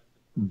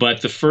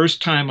 but the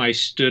first time I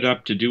stood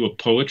up to do a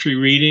poetry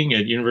reading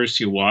at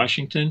University of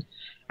Washington,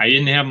 I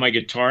didn't have my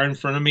guitar in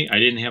front of me. I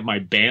didn't have my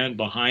band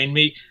behind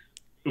me.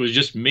 It was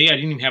just me. I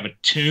didn't even have a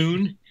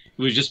tune.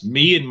 It was just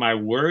me and my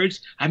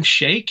words. I'm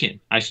shaking.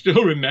 I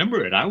still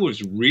remember it. I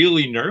was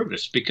really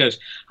nervous because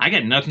I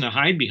got nothing to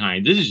hide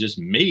behind. This is just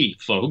me,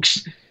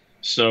 folks.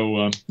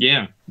 So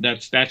yeah,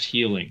 that's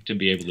healing to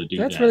be able to do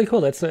that. That's really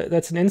cool. That's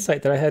an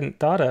insight that I hadn't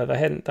thought of. I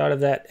hadn't thought of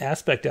that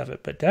aspect of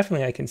it, but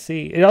definitely I can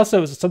see. It also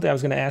was something I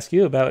was going to ask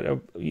you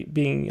about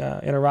being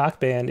in a rock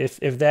band, if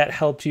that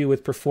helped you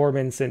with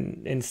performance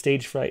and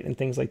stage fright and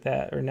things like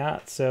that or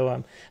not.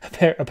 So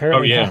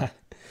apparently not.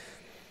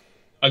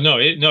 No,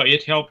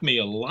 it helped me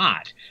a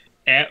lot,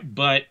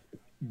 but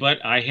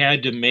I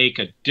had to make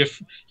a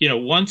different, you know,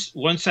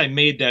 once I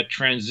made that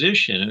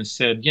transition and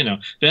said, you know,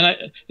 then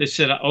I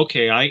said,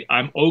 okay,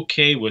 I'm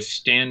okay with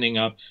standing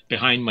up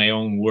behind my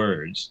own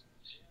words.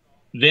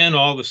 Then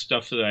all the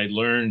stuff that I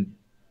learned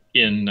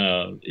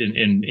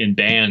in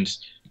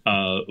bands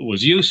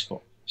was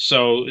useful.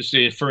 So,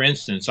 say, for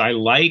instance, I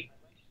like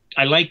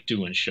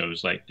doing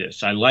shows like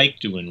this. I like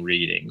doing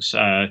readings.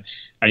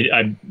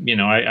 You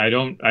know, I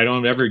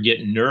don't ever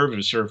get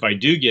nervous, or if I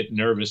do get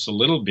nervous a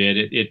little bit,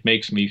 it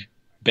makes me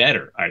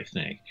better, I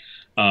think.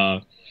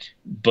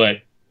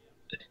 But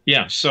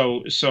yeah,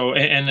 so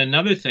and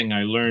another thing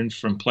I learned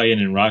from playing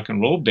in rock and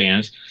roll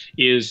bands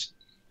is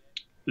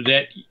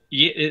that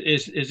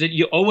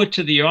you owe it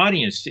to the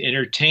audience to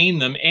entertain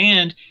them,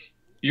 and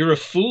you're a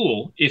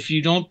fool if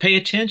you don't pay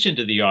attention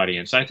to the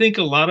audience. I think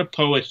a lot of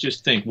poets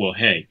just think, well,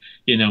 hey,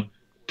 you know,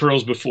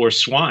 pearls before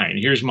swine.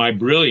 Here's my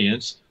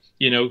brilliance,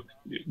 you know,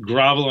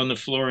 grovel on the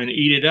floor and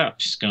eat it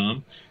up,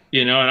 scum.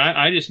 You know, and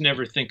I just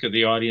never think of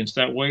the audience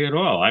that way at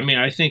all. I mean,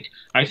 I think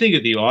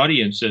of the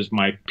audience as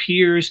my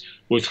peers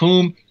with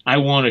whom I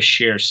want to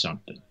share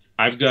something.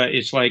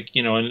 It's like,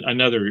 you know,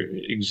 another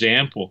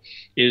example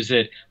is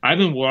that I've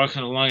been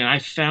walking along and I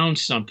found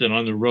something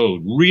on the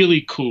road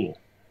really cool.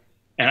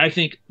 And I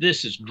think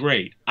this is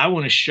great. I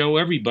want to show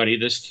everybody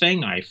this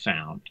thing I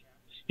found.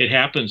 It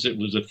happens it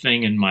was a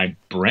thing in my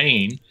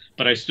brain,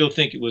 but I still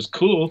think it was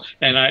cool,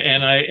 and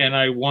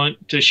I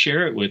want to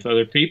share it with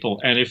other people.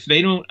 And if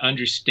they don't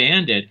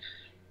understand it,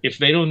 if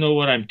they don't know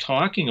what I'm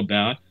talking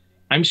about,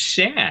 I'm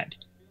sad.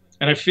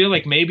 And I feel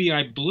like maybe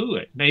I blew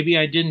it. Maybe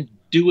I didn't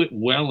do it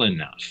well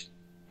enough.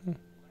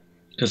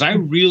 Because I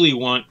really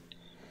want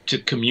to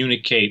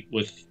communicate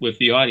with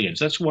the audience.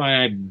 That's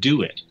why I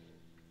do it.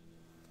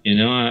 You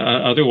know,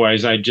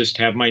 otherwise I'd just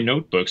have my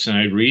notebooks and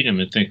I'd read them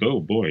and think, oh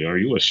boy, are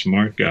you a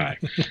smart guy?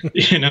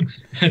 You know,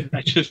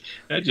 that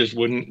just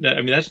wouldn't, I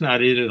mean, that's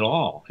not it at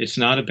all. It's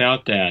not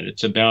about that.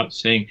 It's about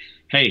saying,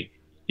 hey,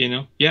 you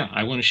know, yeah,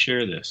 I want to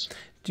share this.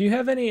 Do you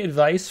have any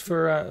advice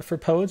for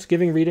poets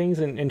giving readings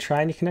and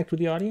trying to connect with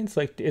the audience?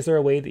 Like, is there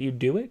a way that you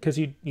do it? Because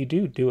you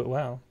do it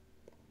well.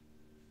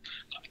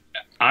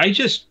 I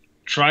just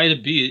try to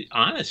be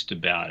honest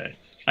about it.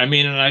 I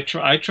mean, and I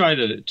try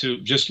to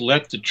just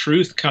let the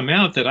truth come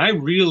out that I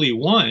really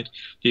want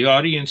the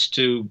audience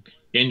to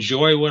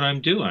enjoy what I'm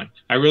doing.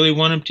 I really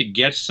want them to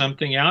get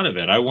something out of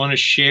it. I want to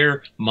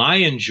share my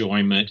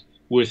enjoyment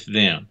with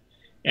them.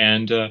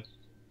 And I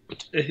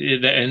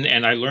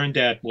learned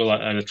that, well,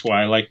 that's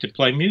why I like to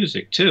play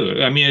music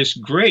too. I mean, it's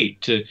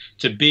great to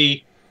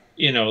be,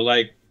 you know,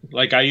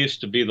 like I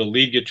used to be the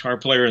lead guitar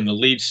player and the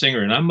lead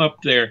singer, and I'm up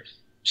there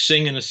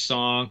singing a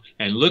song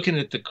and looking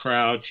at the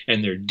crowd,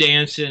 and they're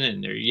dancing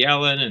and they're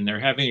yelling and they're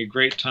having a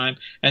great time.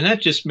 And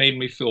that just made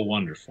me feel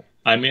wonderful.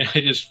 I mean,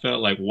 I just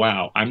felt like,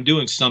 wow, I'm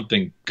doing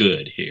something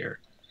good here.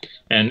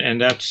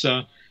 And that's,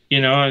 you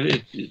know,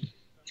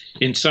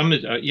 in some,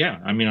 yeah,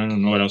 I mean, I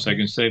don't know what else I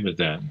can say but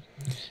that.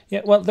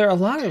 Yeah, well, there are a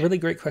lot of really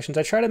great questions.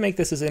 I try to make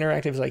this as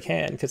interactive as I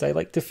can because I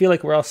like to feel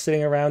like we're all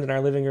sitting around in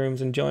our living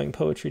rooms enjoying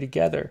poetry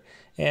together.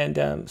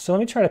 And so let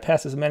me try to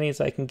pass as many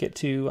as I can get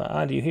to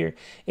onto you here.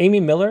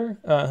 Amy Miller,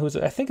 who's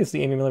I think is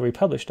the Amy Miller we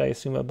published, I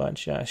assume a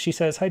bunch. She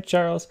says, "Hi,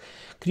 Charles.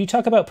 Could you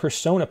talk about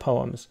persona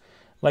poems,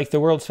 like the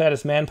World's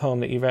Fattest Man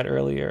poem that you read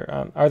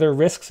earlier? Are there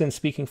risks in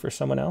speaking for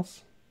someone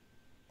else?"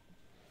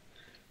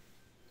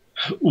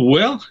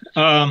 Well,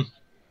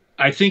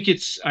 I think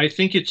it's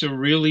a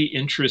really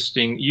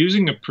interesting,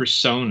 using a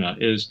persona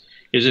is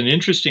an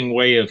interesting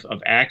way of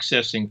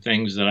accessing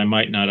things that I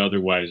might not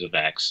otherwise have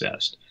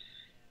accessed.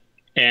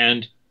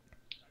 And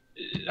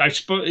I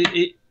suppose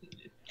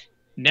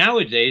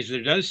nowadays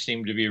there does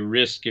seem to be a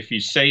risk if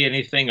you say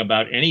anything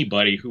about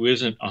anybody who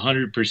isn't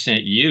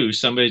 100% you,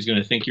 somebody's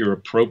going to think you're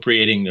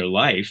appropriating their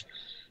life.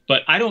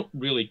 But I don't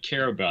really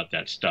care about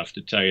that stuff,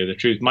 to tell you the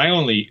truth.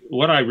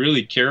 What I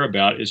really care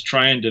about is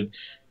trying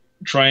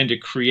to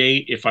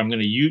create, if I'm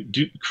going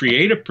to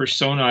create a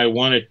persona, I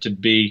want it to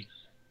be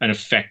an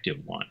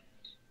effective one.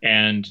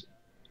 And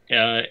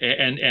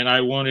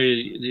I want to,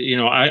 you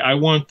know, I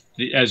want,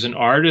 as an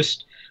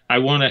artist, I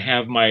want to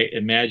have my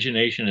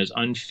imagination as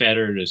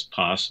unfettered as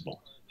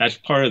possible. That's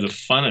part of the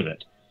fun of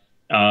it.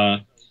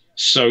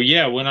 So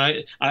yeah, when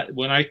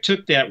I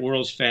took that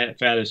world's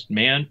fattest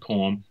man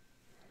poem,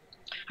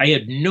 I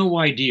had no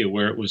idea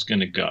where it was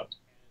going to go.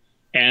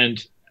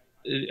 And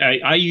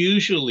I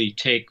usually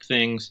take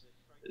things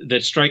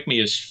that strike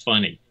me as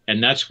funny,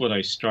 and that's what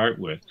I start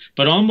with.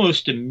 But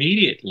almost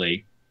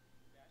immediately,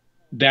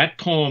 that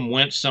poem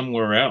went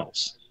somewhere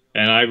else,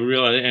 and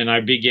I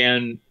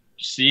began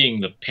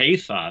seeing the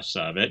pathos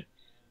of it,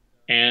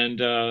 and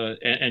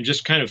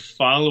just kind of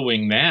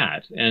following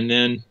that,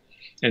 and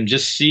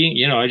just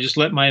seeing, I just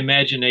let my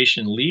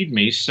imagination lead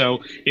me. So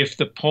if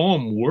the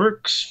poem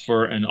works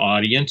for an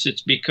audience,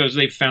 it's because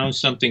they found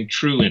something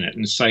true in it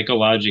and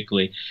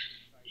psychologically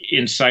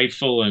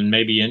insightful and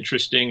maybe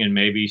interesting, and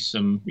maybe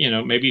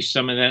maybe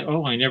some of that,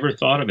 oh, I never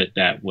thought of it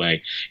that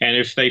way. And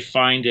if they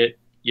find it,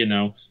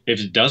 if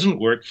it doesn't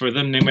work for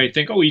them, they might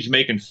think, oh, he's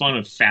making fun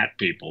of fat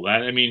people.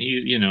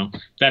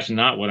 That's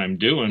not what I'm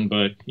doing,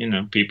 but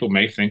people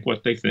may think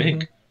what they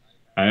think.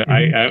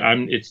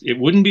 It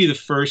wouldn't be the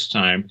first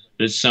time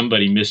that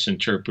somebody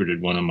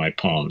misinterpreted one of my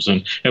poems.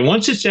 And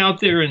once it's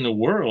out there in the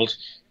world,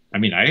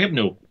 I have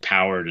no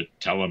power to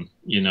tell them,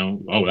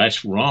 oh,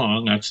 that's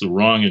wrong. That's the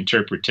wrong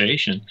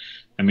interpretation.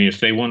 If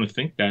they want to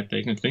think that,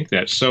 they can think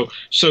that. So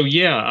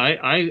yeah,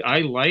 I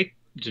like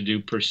to do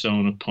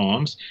persona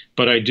poems,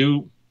 but I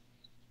do,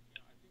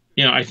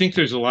 I think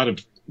there's a lot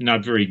of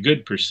not very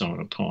good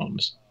persona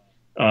poems.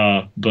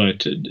 But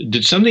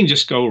did something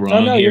just go wrong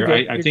oh, no, here?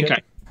 I think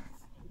good.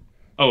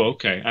 Oh,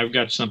 okay. I've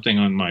got something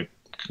on my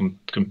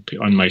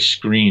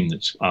screen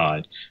that's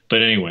odd.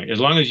 But anyway, as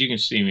long as you can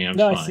see me, I'm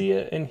fine. No, I see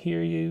it and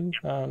hear you.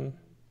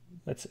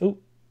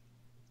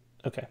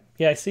 Okay.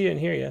 Yeah, I see it and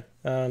hear you.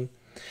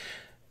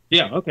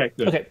 Yeah. Okay.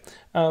 Good. Okay.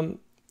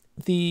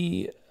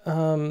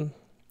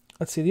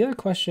 Let's see. The other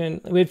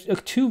question. We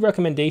have 2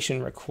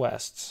 recommendation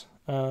requests.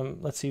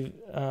 Let's see.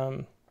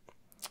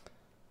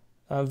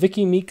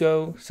 Vicky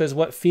Miko says,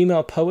 "What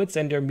female poets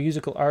and or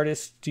musical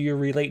artists do you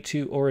relate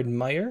to or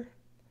admire?"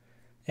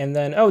 And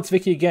then, it's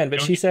Vicky again,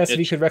 but she says if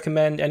you could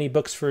recommend any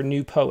books for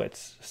new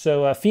poets.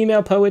 So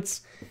female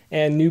poets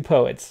and new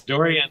poets.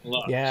 Dorian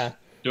Lux. Yeah.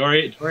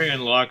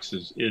 Dorian Lux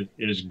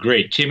is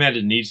great. Tim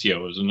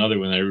Adenizio is another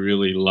one I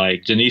really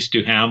like. Denise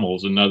Duhamel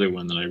is another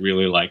one that I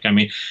really like.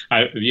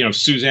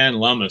 Suzanne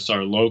Lummis,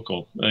 our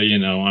local,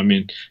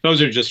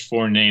 those are just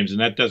 4 names.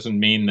 And that doesn't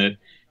mean that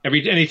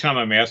anytime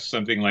I'm asked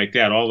something like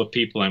that, all the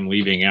people I'm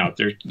leaving out,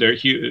 they're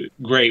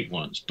great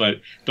ones,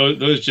 but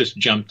those just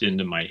jumped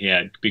into my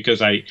head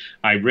because I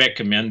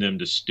recommend them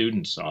to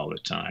students all the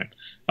time.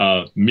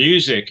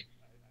 Music,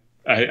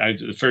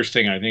 the first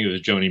thing I think of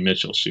is Joni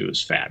Mitchell. She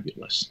was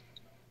fabulous.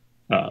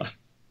 So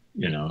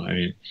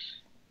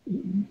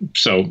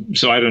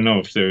I don't know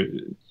if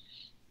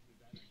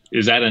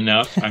is that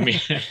enough?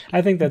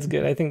 I think that's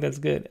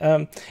good.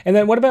 And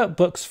then what about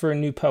books for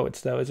new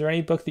poets, though? Is there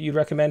any book that you'd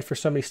recommend for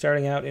somebody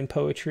starting out in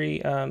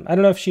poetry? I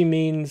don't know if she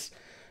means,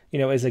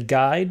 as a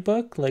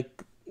guidebook.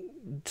 Like,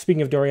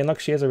 speaking of Dorian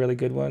Lux, she has a really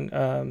good one.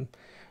 Yeah,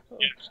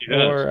 she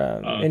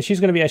does. And she's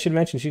going to be, I should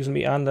mention, she's going to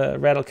be on the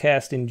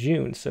Rattlecast in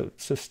June. So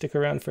stick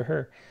around for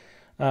her.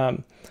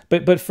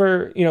 But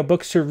for,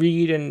 books to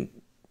read and,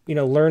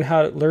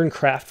 learn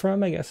craft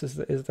from, I guess is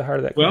the heart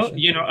of that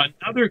question. Well,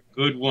 another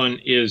good one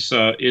is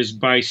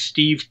by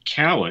Steve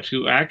Cowett,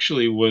 who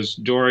actually was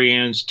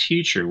Dorian's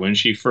teacher when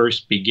she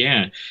first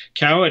began.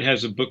 Cowett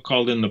has a book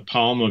called In the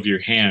Palm of Your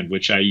Hand,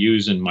 which I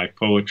use in my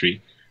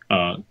poetry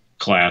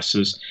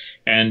classes,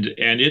 and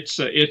it's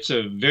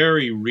a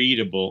very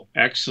readable,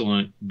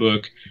 excellent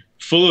book,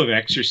 full of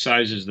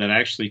exercises that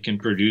actually can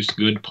produce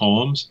good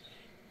poems.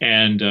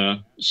 And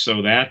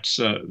so that's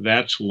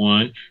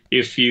one.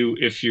 If you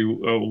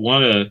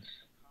want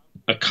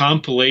a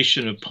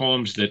compilation of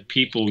poems that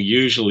people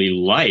usually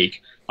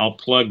like, I'll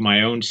plug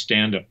my own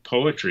stand-up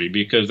poetry,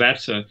 because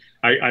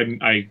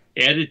I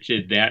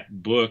edited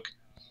that book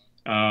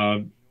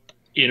in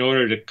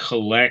order to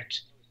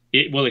collect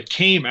it. Well, it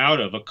came out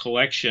of a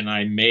collection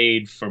I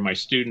made for my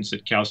students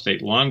at Cal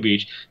State Long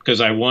Beach, because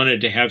I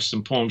wanted to have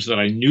some poems that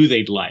I knew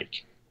they'd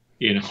like.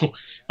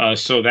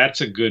 So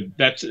that's a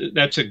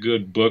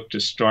good book to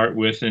start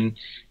with, and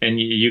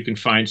you can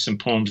find some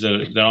poems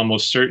that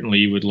almost certainly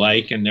you would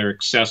like, and they're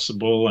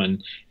accessible,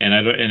 and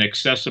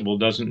accessible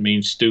doesn't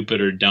mean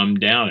stupid or dumbed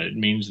down. It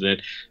means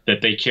that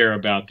they care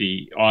about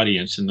the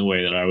audience in the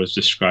way that I was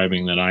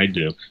describing that I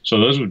do. So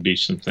those would be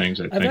some things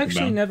I think about. I've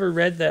actually never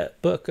read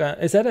that book.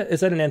 Is that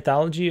an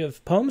anthology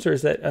of poems, or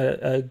is that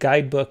a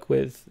guidebook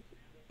with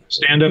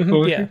stand-up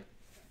poetry?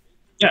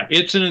 Yeah,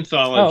 it's an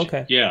anthology. Oh,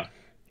 okay. Yeah.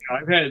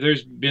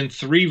 There's been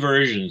 3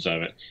 versions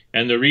of it,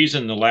 and the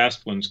reason the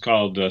last one's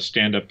called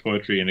Stand-Up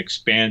Poetry, an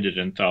Expanded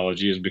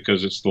Anthology, is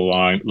because it's the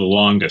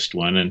longest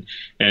one, and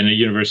the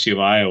University of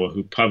Iowa,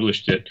 who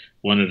published it,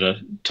 wanted a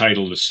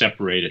title to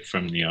separate it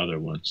from the other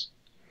ones.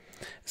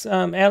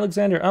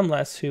 Alexander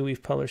Umlas, who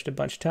we've published a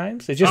bunch of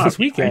times, just this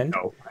weekend.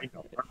 I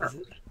know her.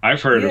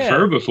 I've heard of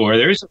her before.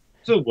 There's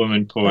a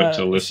woman poet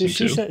to listen to.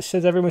 She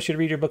says everyone should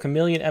read her book, A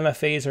Million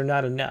MFAs Are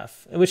Not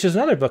Enough, which is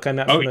another book I'm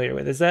not familiar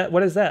with.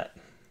 What is that?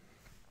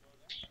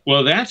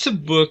 Well, that's a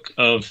book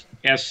of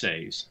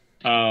essays,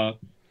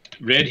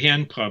 Red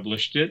Hen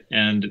published it,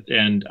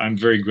 and I'm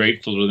very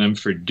grateful to them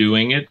for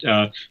doing it.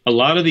 A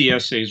lot of the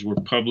essays were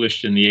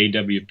published in the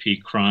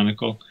AWP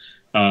Chronicle,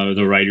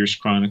 the Writers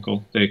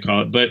Chronicle, they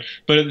call it. But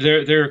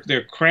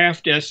they're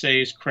craft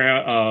essays,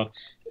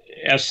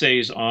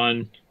 essays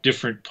on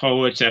different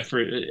poets,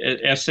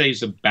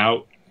 essays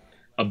about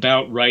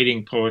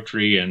writing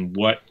poetry and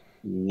what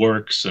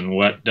works and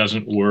what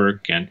doesn't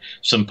work, and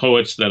some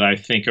poets that I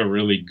think are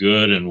really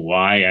good and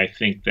why I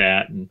think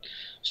that, and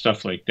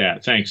stuff like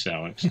that. Thanks,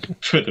 Alex,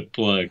 for the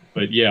plug.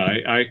 But yeah,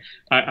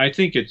 I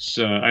think it's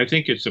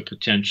a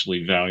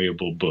potentially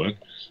valuable book.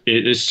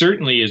 It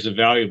certainly is a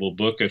valuable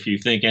book if you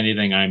think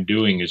anything I'm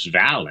doing is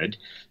valid,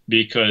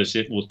 because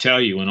it will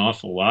tell you an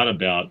awful lot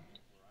about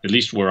at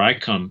least where I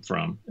come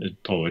from in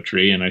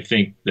poetry, and I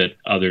think that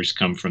others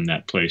come from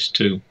that place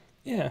too.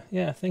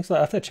 Yeah, thanks a lot.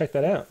 I have to check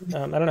that out.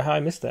 I don't know how I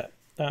missed that.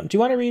 Do you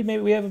want to read,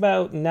 maybe we have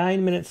about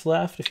 9 minutes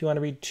left, if you want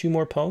to read 2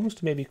 more poems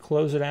to maybe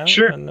close it out?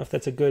 Sure. I don't know if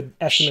that's a good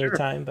estimate of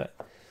time, but...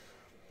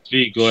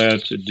 Be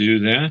glad to do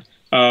that.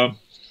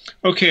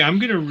 Okay, I'm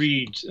going to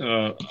read,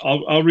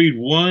 I'll read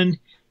one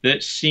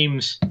that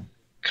seems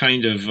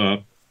kind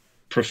of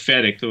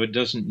prophetic, though it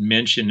doesn't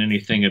mention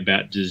anything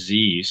about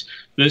disease.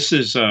 This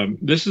is a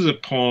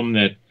poem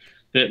that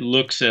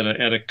looks at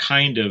a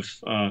kind of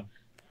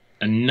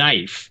a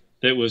knife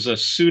that was a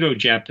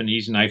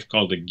pseudo-Japanese knife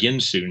called a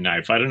Ginsu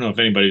knife. I don't know if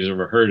anybody's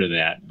ever heard of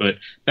that, but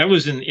that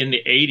was in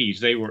the 80s.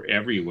 They were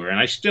everywhere, and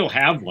I still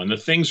have one. The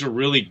things are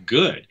really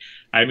good.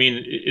 I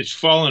mean, it's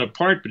fallen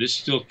apart, but it's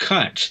still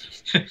cut.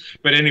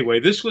 But anyway,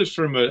 this was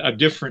from a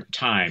different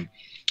time,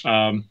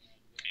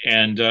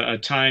 and a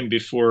time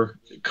before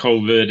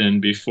COVID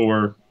and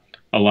before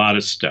a lot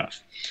of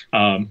stuff.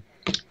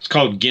 It's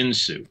called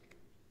Ginsu.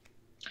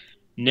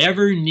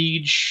 Never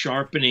need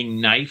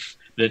sharpening knife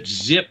that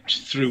zipped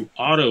through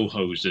auto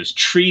hoses,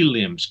 tree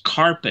limbs,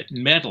 carpet,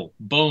 metal,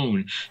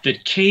 bone,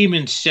 that came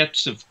in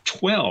sets of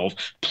 12,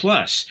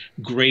 plus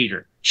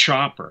grater,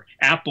 chopper,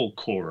 apple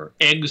corer,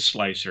 egg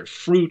slicer,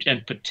 fruit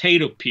and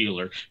potato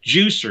peeler,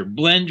 juicer,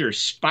 blender,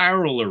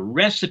 spiraler,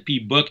 recipe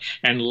book,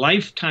 and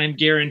lifetime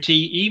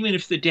guarantee, even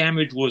if the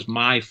damage was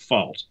my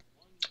fault.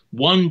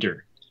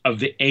 Wonder of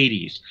the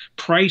 80s.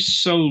 Price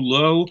so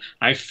low,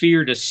 I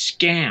feared a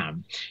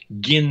scam.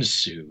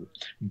 Ginsu,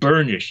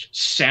 burnished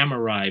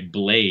samurai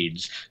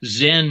blades,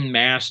 Zen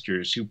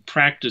masters who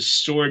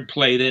practiced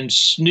swordplay, then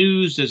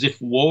snoozed as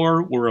if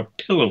war were a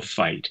pillow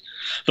fight.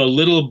 The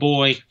little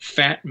boy,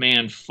 fat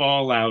man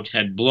fallout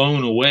had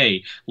blown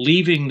away,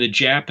 leaving the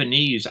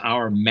Japanese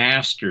our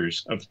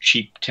masters of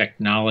cheap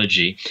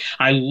technology.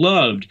 I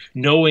loved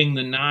knowing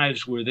the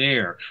knives were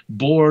there,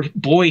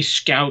 Boy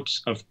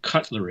Scouts of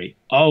cutlery,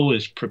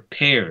 always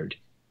prepared.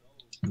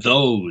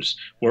 Those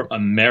were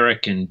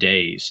American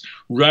days.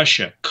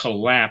 Russia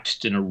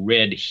collapsed in a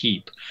red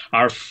heap.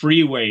 Our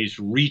freeways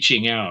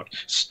reaching out,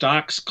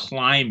 stocks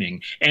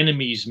climbing,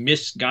 enemies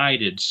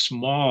misguided,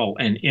 small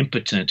and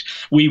impotent.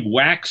 We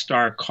waxed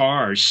our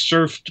cars,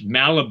 surfed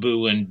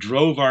Malibu, and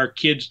drove our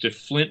kids to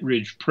Flint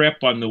Ridge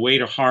Prep on the way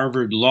to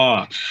Harvard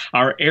Law.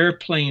 Our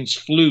airplanes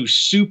flew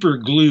super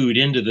glued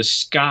into the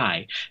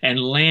sky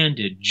and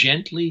landed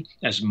gently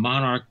as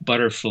monarch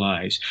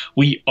butterflies.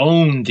 We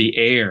owned the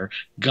air,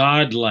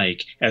 godlike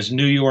as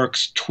New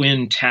York's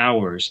Twin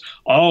Towers.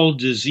 All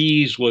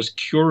disease was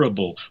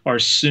curable, or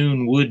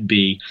soon would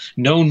be.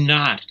 No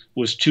knot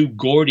was too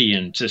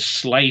Gordian to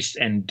slice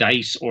and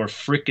dice or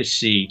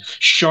fricassee.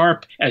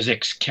 Sharp as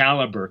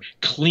Excalibur,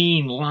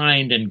 clean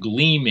lined and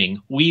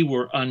gleaming, we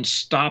were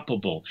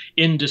unstoppable,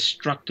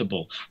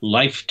 indestructible,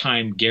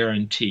 lifetime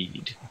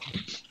guaranteed.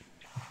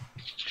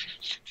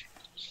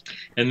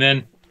 And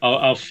then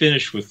I'll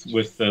finish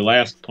with the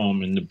last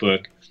poem in the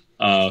book,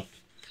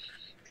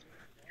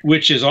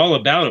 which is all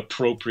about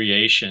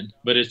appropriation,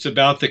 but it's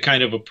about the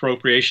kind of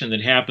appropriation that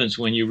happens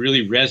when you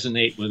really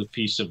resonate with a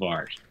piece of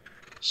art.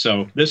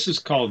 So this is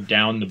called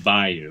Down the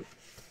Bayou.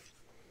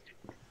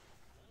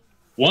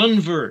 One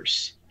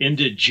verse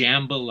into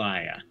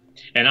jambalaya,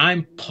 and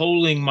I'm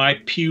poling my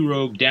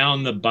pirogue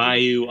down the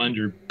bayou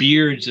under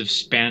beards of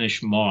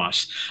Spanish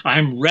moss.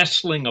 I'm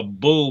wrestling a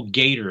bull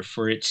gator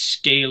for its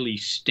scaly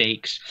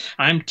steaks.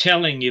 I'm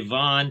telling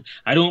Yvonne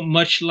I don't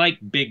much like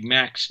Big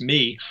Macs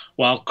me,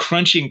 while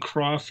crunching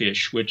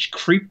crawfish, which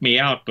creeped me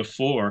out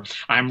before.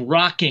 I'm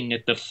rocking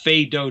at the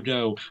Fay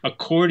Dodo,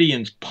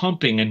 accordions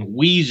pumping and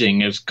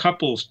wheezing as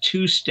couples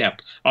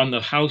two-step on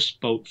the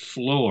houseboat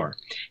floor.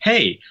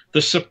 Hey,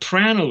 The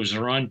Sopranos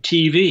are on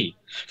TV.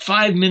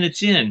 5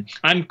 minutes in,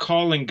 I'm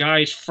calling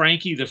guys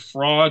Frankie the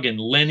Frog and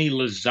Lenny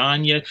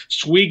Lasagna,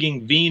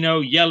 swigging vino,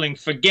 yelling,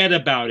 forget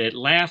about it,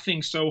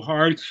 laughing so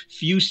hard,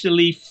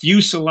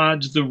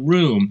 fusillade the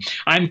room.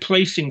 I'm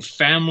placing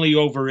family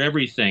over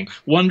everything,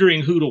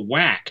 wondering who to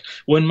whack,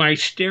 when my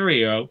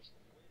stereo,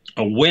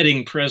 a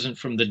wedding present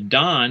from the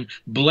Don,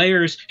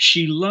 blares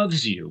She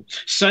Loves You.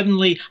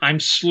 Suddenly, I'm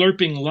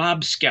slurping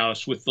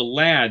lobscouse with the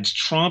lads,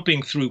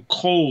 tromping through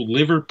cold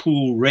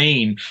Liverpool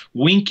rain,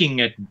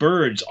 winking at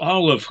birds,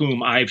 all of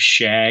whom I've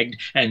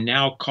shagged and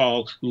now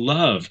call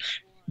love.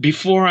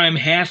 Before I'm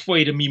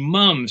halfway to me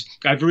mum's,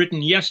 I've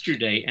written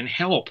yesterday and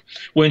help.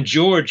 When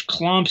George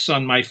clomps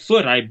on my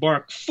foot, I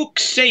bark,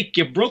 "Fuck's sake,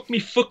 you broke me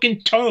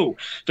fucking toe."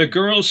 The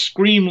girls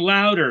scream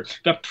louder.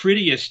 The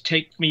prettiest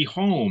take me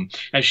home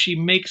as she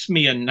makes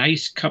me a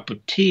nice cup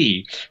of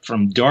tea.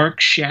 From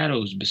dark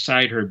shadows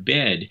beside her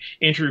bed,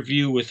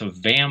 interview with a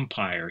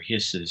vampire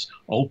hisses,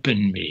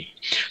 "Open me."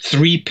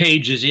 3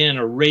 pages in,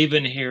 a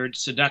raven-haired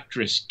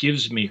seductress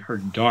gives me her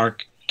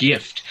dark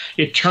gift.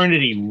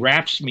 Eternity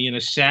wraps me in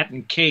a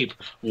satin cape,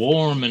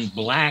 warm and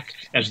black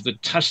as the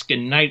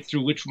Tuscan night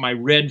through which my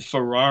red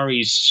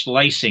Ferrari's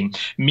slicing,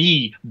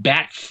 me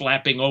bat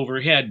flapping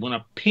overhead when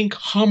a pink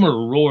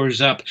Hummer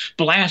roars up,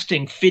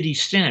 blasting 50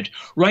 Cent.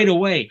 Right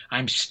away,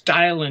 I'm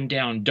styling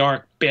down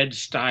dark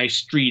Bed-Stuy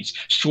streets,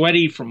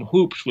 sweaty from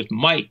hoops with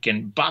Mike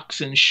and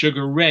boxin'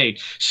 Sugar Ray,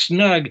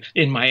 snug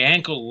in my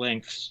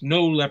ankle-length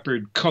snow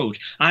leopard coat.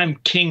 I'm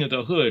king of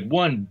the hood,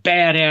 one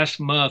badass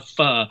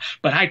motherfucker,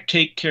 but I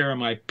take care of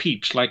my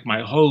peeps like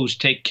my hoes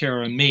take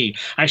care of me.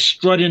 I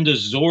strut into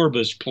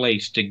Zorba's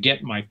place to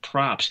get my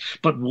props,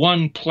 but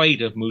 1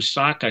 plate of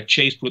moussaka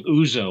chased with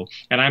ouzo,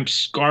 and I'm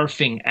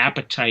scarfing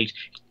appetite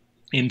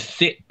in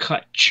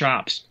thick-cut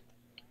chops.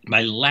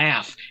 My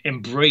laugh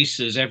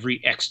embraces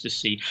every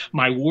ecstasy.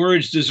 My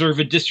words deserve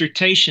a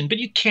dissertation, but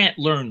you can't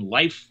learn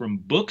life from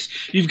books.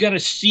 You've got to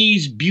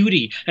seize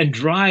beauty and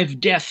drive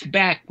death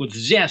back with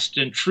zest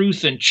and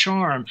truth and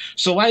charm.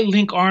 So I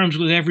link arms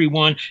with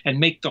everyone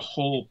and make the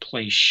whole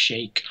place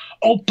shake.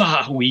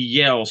 "Opa!" we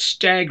yell,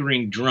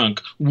 staggering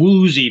drunk,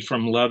 woozy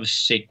from love's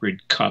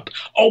sacred cup.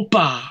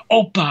 "Opa!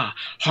 Opa!"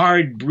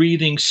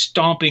 Hard-breathing,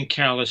 stomping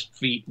calloused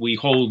feet, we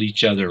hold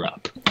each other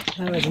up.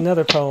 That was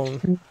another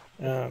poem.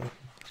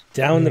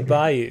 Down the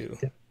Bayou,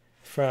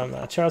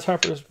 from Charles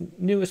Harper's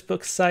newest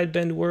book,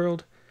 Sidebend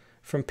World,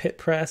 from Pitt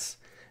Press.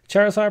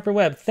 Charles Harper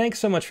Webb, thanks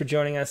so much for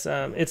joining us.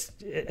 It's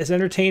as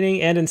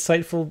entertaining and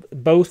insightful,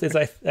 both as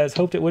I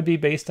hoped it would be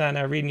based on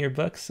reading your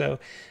book. So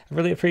I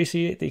really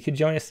appreciate that you could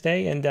join us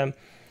today, and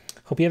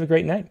hope you have a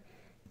great night.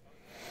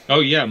 Oh,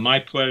 yeah, my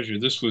pleasure.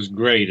 This was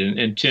great.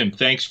 And Tim,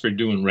 thanks for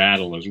doing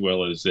Rattle as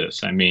well as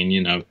this. I mean,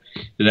 you know,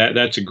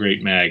 that's a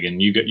great mag,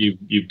 and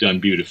you've done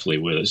beautifully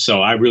with it.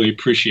 So I really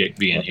appreciate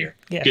being here.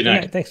 Yeah, good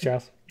night. Thanks,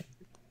 Charles.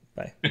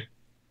 Bye.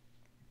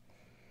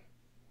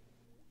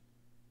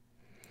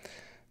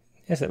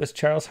 Yes, that was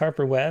Charles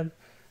Harper Webb.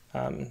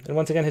 And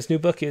once again, his new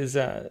book is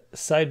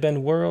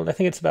Sidebend World. I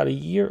think it's about a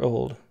year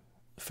old,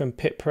 from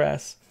Pitt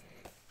Press.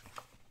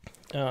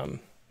 You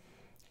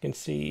can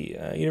see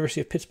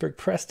University of Pittsburgh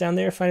Press down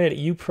there. Find it at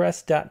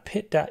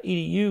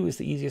upress.pitt.edu is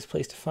the easiest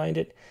place to find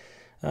it.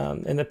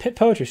 And the Pitt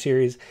Poetry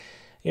Series,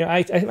 you know,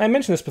 I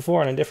mentioned this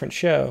before on a different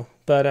show,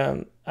 but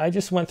I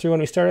just went through, when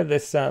we started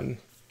this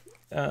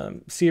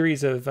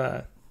series of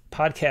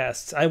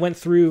podcasts, I went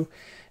through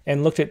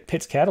and looked at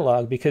Pitt's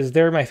catalog because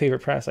they're my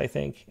favorite press, I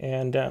think.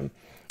 And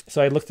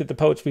so I looked at the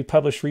poets we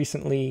published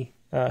recently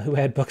who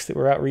had books that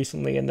were out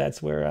recently, and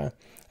that's where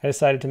I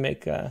decided to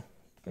make...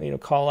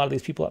 call a lot of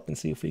these people up and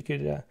see if we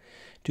could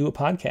do a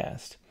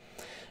podcast.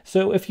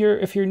 So if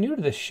you're new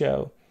to this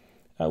show,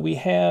 we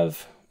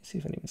have, let's see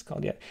if anyone's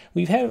called yet.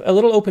 We've had a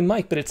little open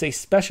mic, but it's a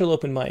special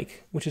open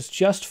mic, which is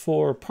just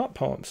for prompt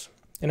poems.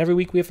 And every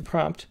week we have a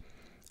prompt.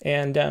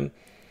 And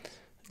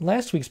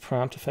last week's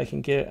prompt, if I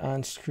can get it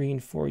on screen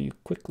for you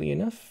quickly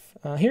enough.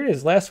 Here it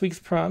is. Last week's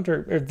prompt,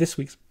 or this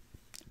week's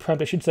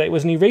prompt, I should say,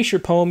 was an erasure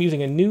poem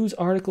using a news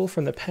article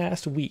from the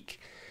past week.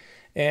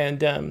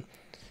 And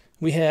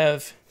we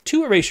have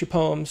 2 erasure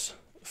poems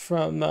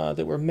from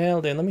that were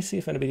mailed in. Let me see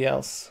if anybody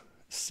else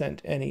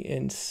sent any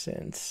in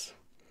since.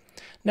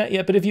 Not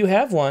yet, but if you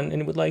have one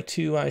and would like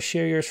to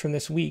share yours from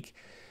this week,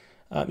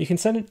 you can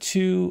send it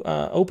to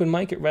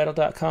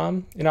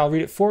openmic@rattle.com, and I'll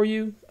read it for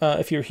you.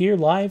 If you're here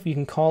live, you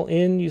can call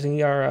in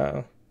using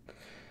our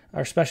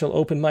special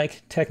open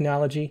mic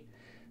technology,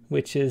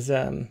 which is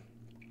sending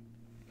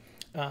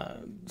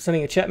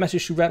a chat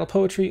message to Rattle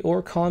Poetry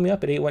or calling me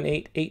up at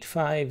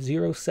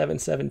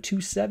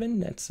 818-850-7727.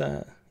 That's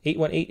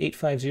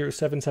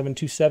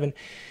 818-850-7727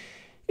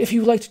 if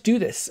you would like to do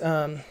this.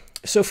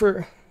 So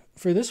for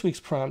this week's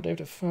prompt, I have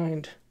to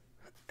find...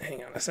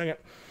 Hang on a second.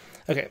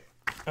 Okay.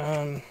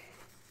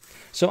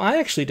 So I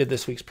actually did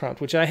this week's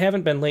prompt, which I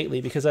haven't been lately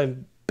because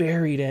I'm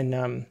buried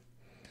in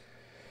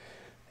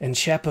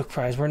Chapbook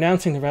Prize. We're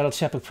announcing the Rattle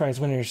Chapbook Prize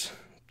winners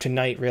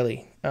tonight,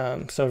 really.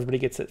 So everybody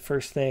gets it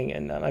first thing,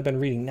 and I've been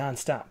reading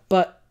nonstop.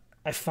 But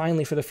I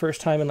finally, for the first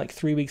time in like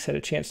 3 weeks, had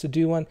a chance to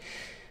do one.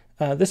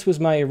 This was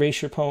my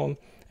erasure poem.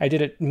 I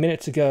did it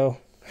minutes ago.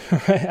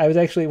 I was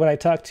actually, when I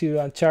talked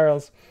to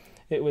Charles,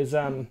 it was,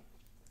 I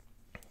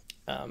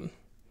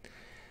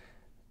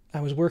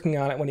was working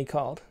on it when he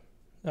called.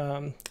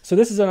 So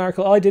this is an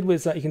article. All I did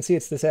was, you can see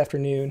it's this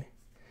afternoon.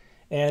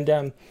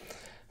 And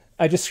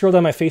I just scrolled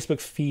down my Facebook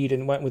feed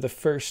and went with the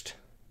first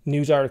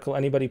news article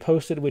anybody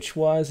posted, which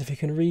was, if you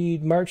can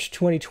read, March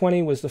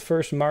 2020 was the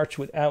first March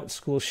without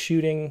school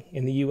shooting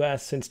in the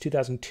U.S. since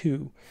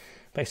 2002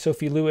 by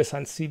Sophie Lewis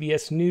on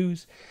CBS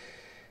News.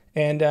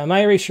 And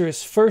my erasure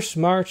is first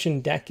March in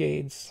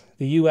decades.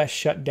 The U.S.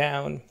 shut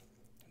down.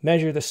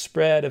 measure the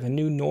spread of a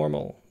new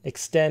normal,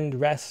 extend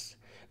rest.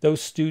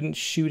 Those students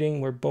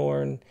shooting were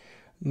born.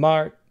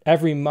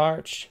 Every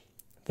March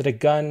that a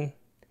gun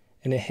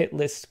and a hit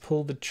list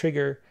pulled the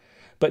trigger,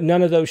 but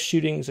none of those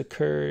shootings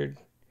occurred.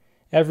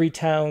 Every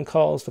town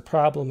calls the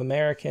problem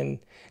American.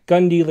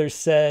 Gun dealers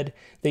said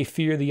they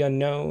fear the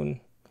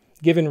unknown.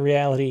 Given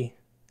reality,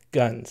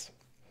 guns.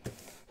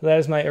 So that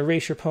is my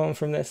erasure poem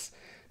from this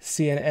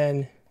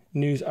CNN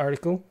news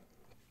article.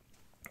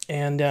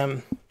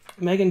 And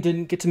Megan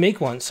didn't get to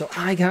make one, so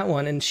I got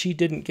one, and she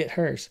didn't get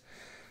hers.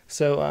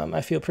 So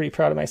I feel pretty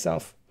proud of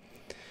myself.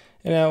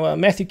 And now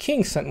Matthew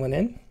King sent one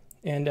in,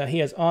 and he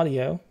has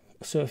audio.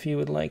 So if you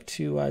would like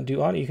to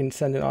do audio, you can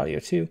send an audio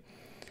too.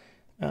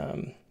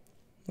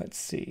 Let's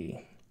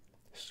see.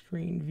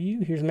 Screen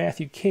view. Here's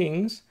Matthew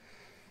King's,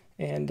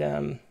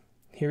 and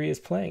here he is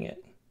playing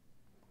it.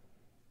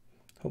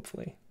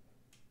 Hopefully.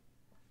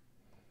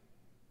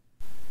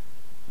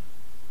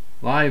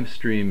 Live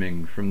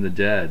streaming from the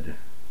dead.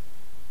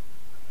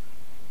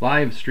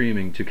 Live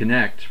streaming to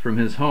connect from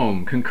his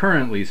home,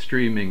 concurrently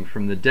streaming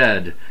from the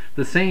dead,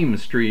 the same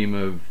stream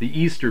of the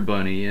Easter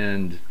Bunny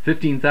and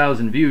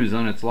 15,000 views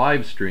on its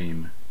live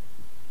stream.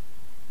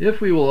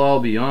 If we will all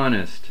be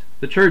honest,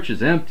 the church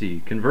is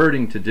empty,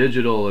 converting to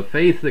digital, a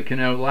faith that can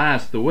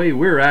outlast the way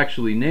we're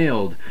actually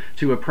nailed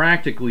to a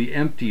practically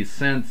empty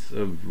sense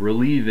of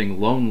relieving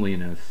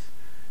loneliness.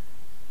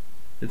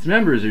 Its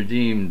members are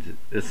deemed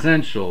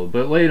essential,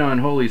 but late on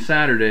Holy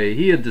Saturday,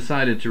 he had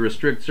decided to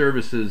restrict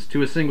services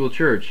to a single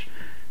church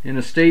in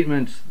a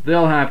statement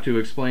they'll have to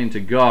explain to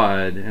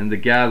God and the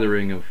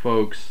gathering of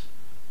folks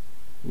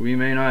we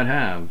may not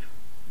have.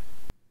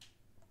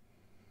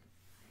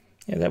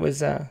 Yeah, that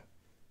was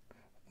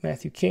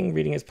Matthew King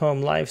reading his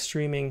poem Live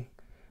Streaming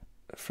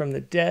from the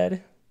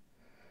Dead.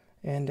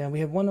 And we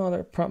have one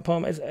other prompt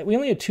poem. We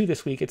only had two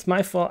this week. It's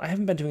my fault. I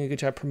haven't been doing a good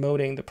job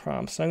promoting the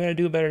prompts, so I'm going to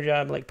do a better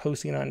job like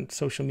posting on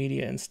social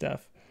media and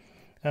stuff.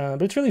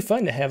 But it's really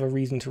fun to have a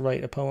reason to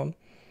write a poem.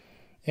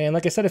 And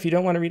like I said, if you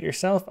don't want to read it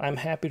yourself, I'm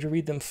happy to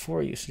read them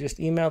for you. So just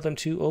email them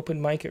to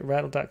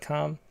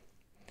openmic@rattle.com.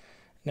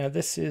 Now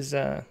this is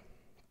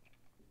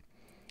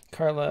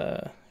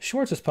Carla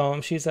Schwartz's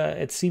poem. She's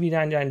at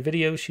CB99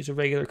 Videos. She's a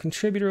regular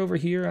contributor over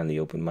here on the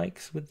open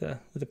mics with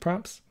the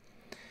prompts.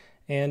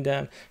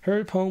 And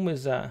her poem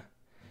was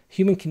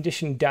Human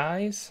Condition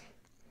Dies.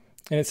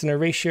 And it's an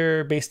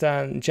erasure based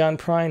on John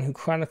Prine, who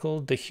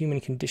chronicled the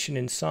human condition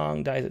in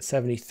song, dies at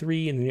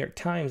 73 in the New York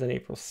Times on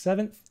April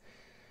 7th.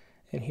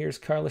 And here's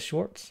Carla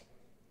Schwartz.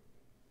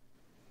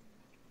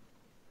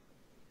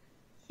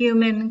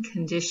 Human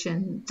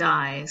Condition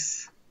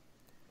Dies.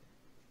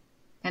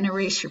 An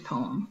erasure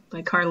poem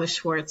by Carla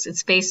Schwartz.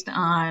 It's based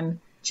on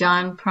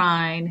John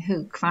Prine,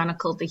 who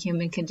chronicled the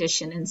human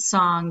condition in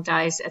song,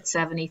 dies at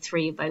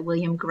 73 by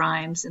William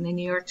Grimes in the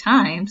New York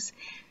Times,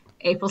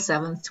 April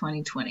 7th,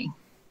 2020.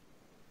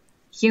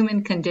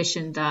 Human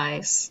Condition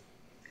Dies.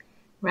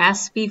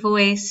 Raspy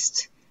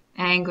voiced,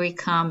 angry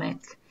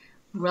comic,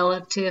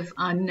 relative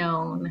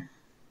unknown,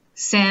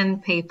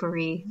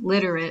 sandpapery,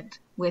 literate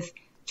with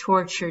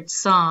tortured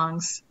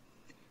songs,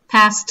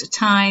 past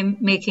time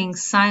making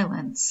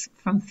silence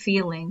from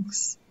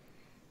feelings.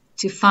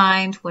 To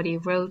find what he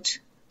wrote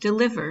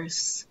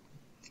delivers.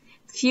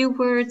 Few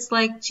words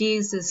like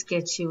Jesus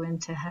get you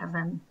into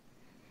heaven.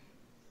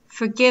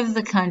 Forgive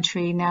the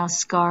country now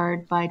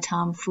scarred by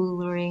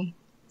tomfoolery.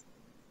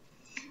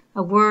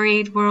 A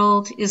worried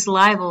world is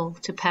liable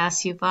to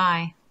pass you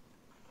by.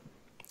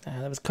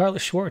 That was Carla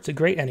Schwartz, a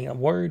great ending. A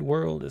worried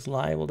world is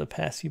liable to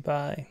pass you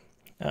by.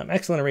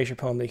 Excellent erasure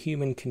poem, The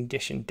Human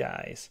Condition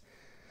Dies.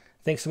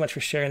 Thanks so much for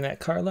sharing that,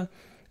 Carla.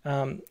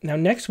 Now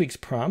next week's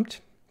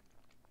prompt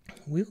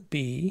will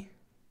be,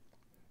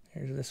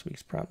 here's this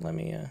week's prompt. Let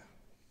me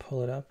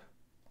pull it up.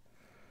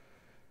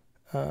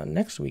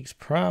 Next week's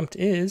prompt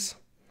is,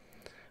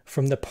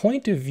 from the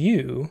point of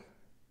view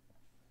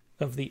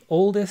of the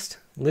oldest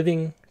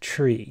living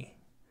tree.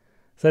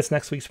 So that's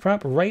next week's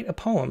prompt. Write a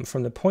poem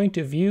from the point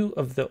of view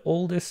of the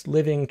oldest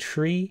living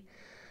tree.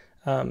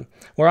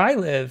 Where I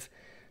live,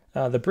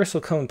 the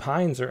bristlecone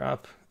pines are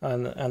up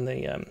on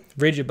the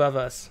ridge above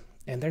us.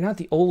 And they're not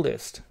the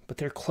oldest, but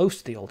they're close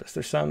to the oldest.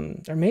 There's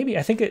some, or maybe,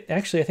 I think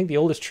the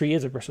oldest tree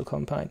is a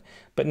bristlecone pine,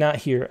 but not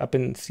here up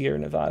in Sierra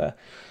Nevada.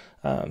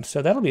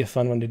 So that'll be a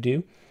fun one to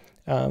do.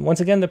 Once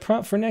again, the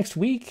prompt for next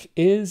week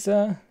is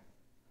from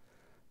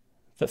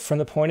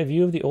the point of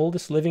view of the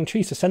oldest living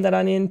tree. So send that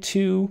on in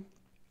to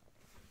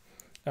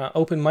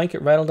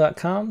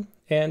openmic@rattle.com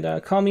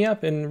and call me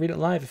up and read it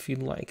live if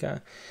you'd like.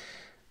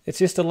 It's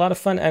just a lot of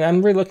fun, and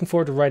I'm really looking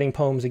forward to writing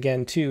poems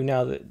again too.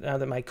 Now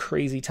that my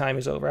crazy time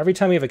is over. Every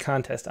time we have a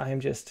contest, I am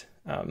just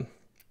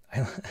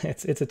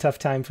it's a tough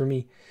time for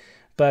me,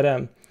 but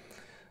I'm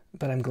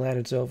glad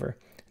it's over.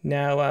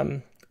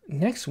 Now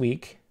next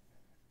week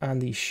on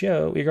the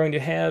show, we're going to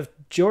have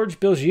George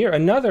Bilgier,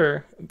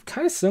 another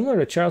kind of similar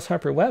to Charles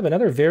Harper Webb,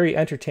 another very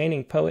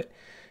entertaining poet,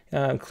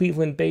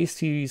 Cleveland-based.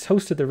 He's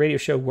hosted the radio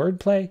show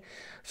Wordplay,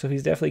 so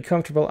he's definitely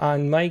comfortable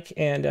on mic.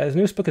 And his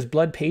newest book is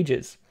Blood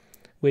Pages,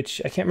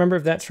 which I can't remember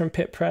if that's from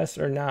Pitt Press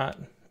or not,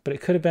 but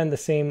it could have been the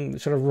same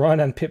sort of run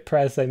on Pip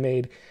Prize I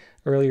made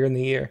earlier in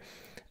the year.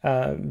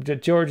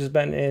 George has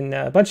been in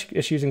a bunch of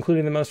issues,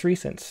 including the most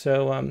recent.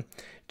 So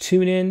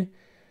tune in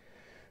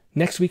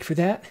next week for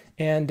that.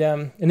 And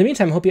in the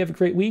meantime, I hope you have a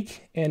great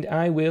week, and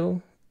I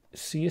will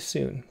see you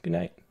soon. Good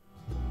night.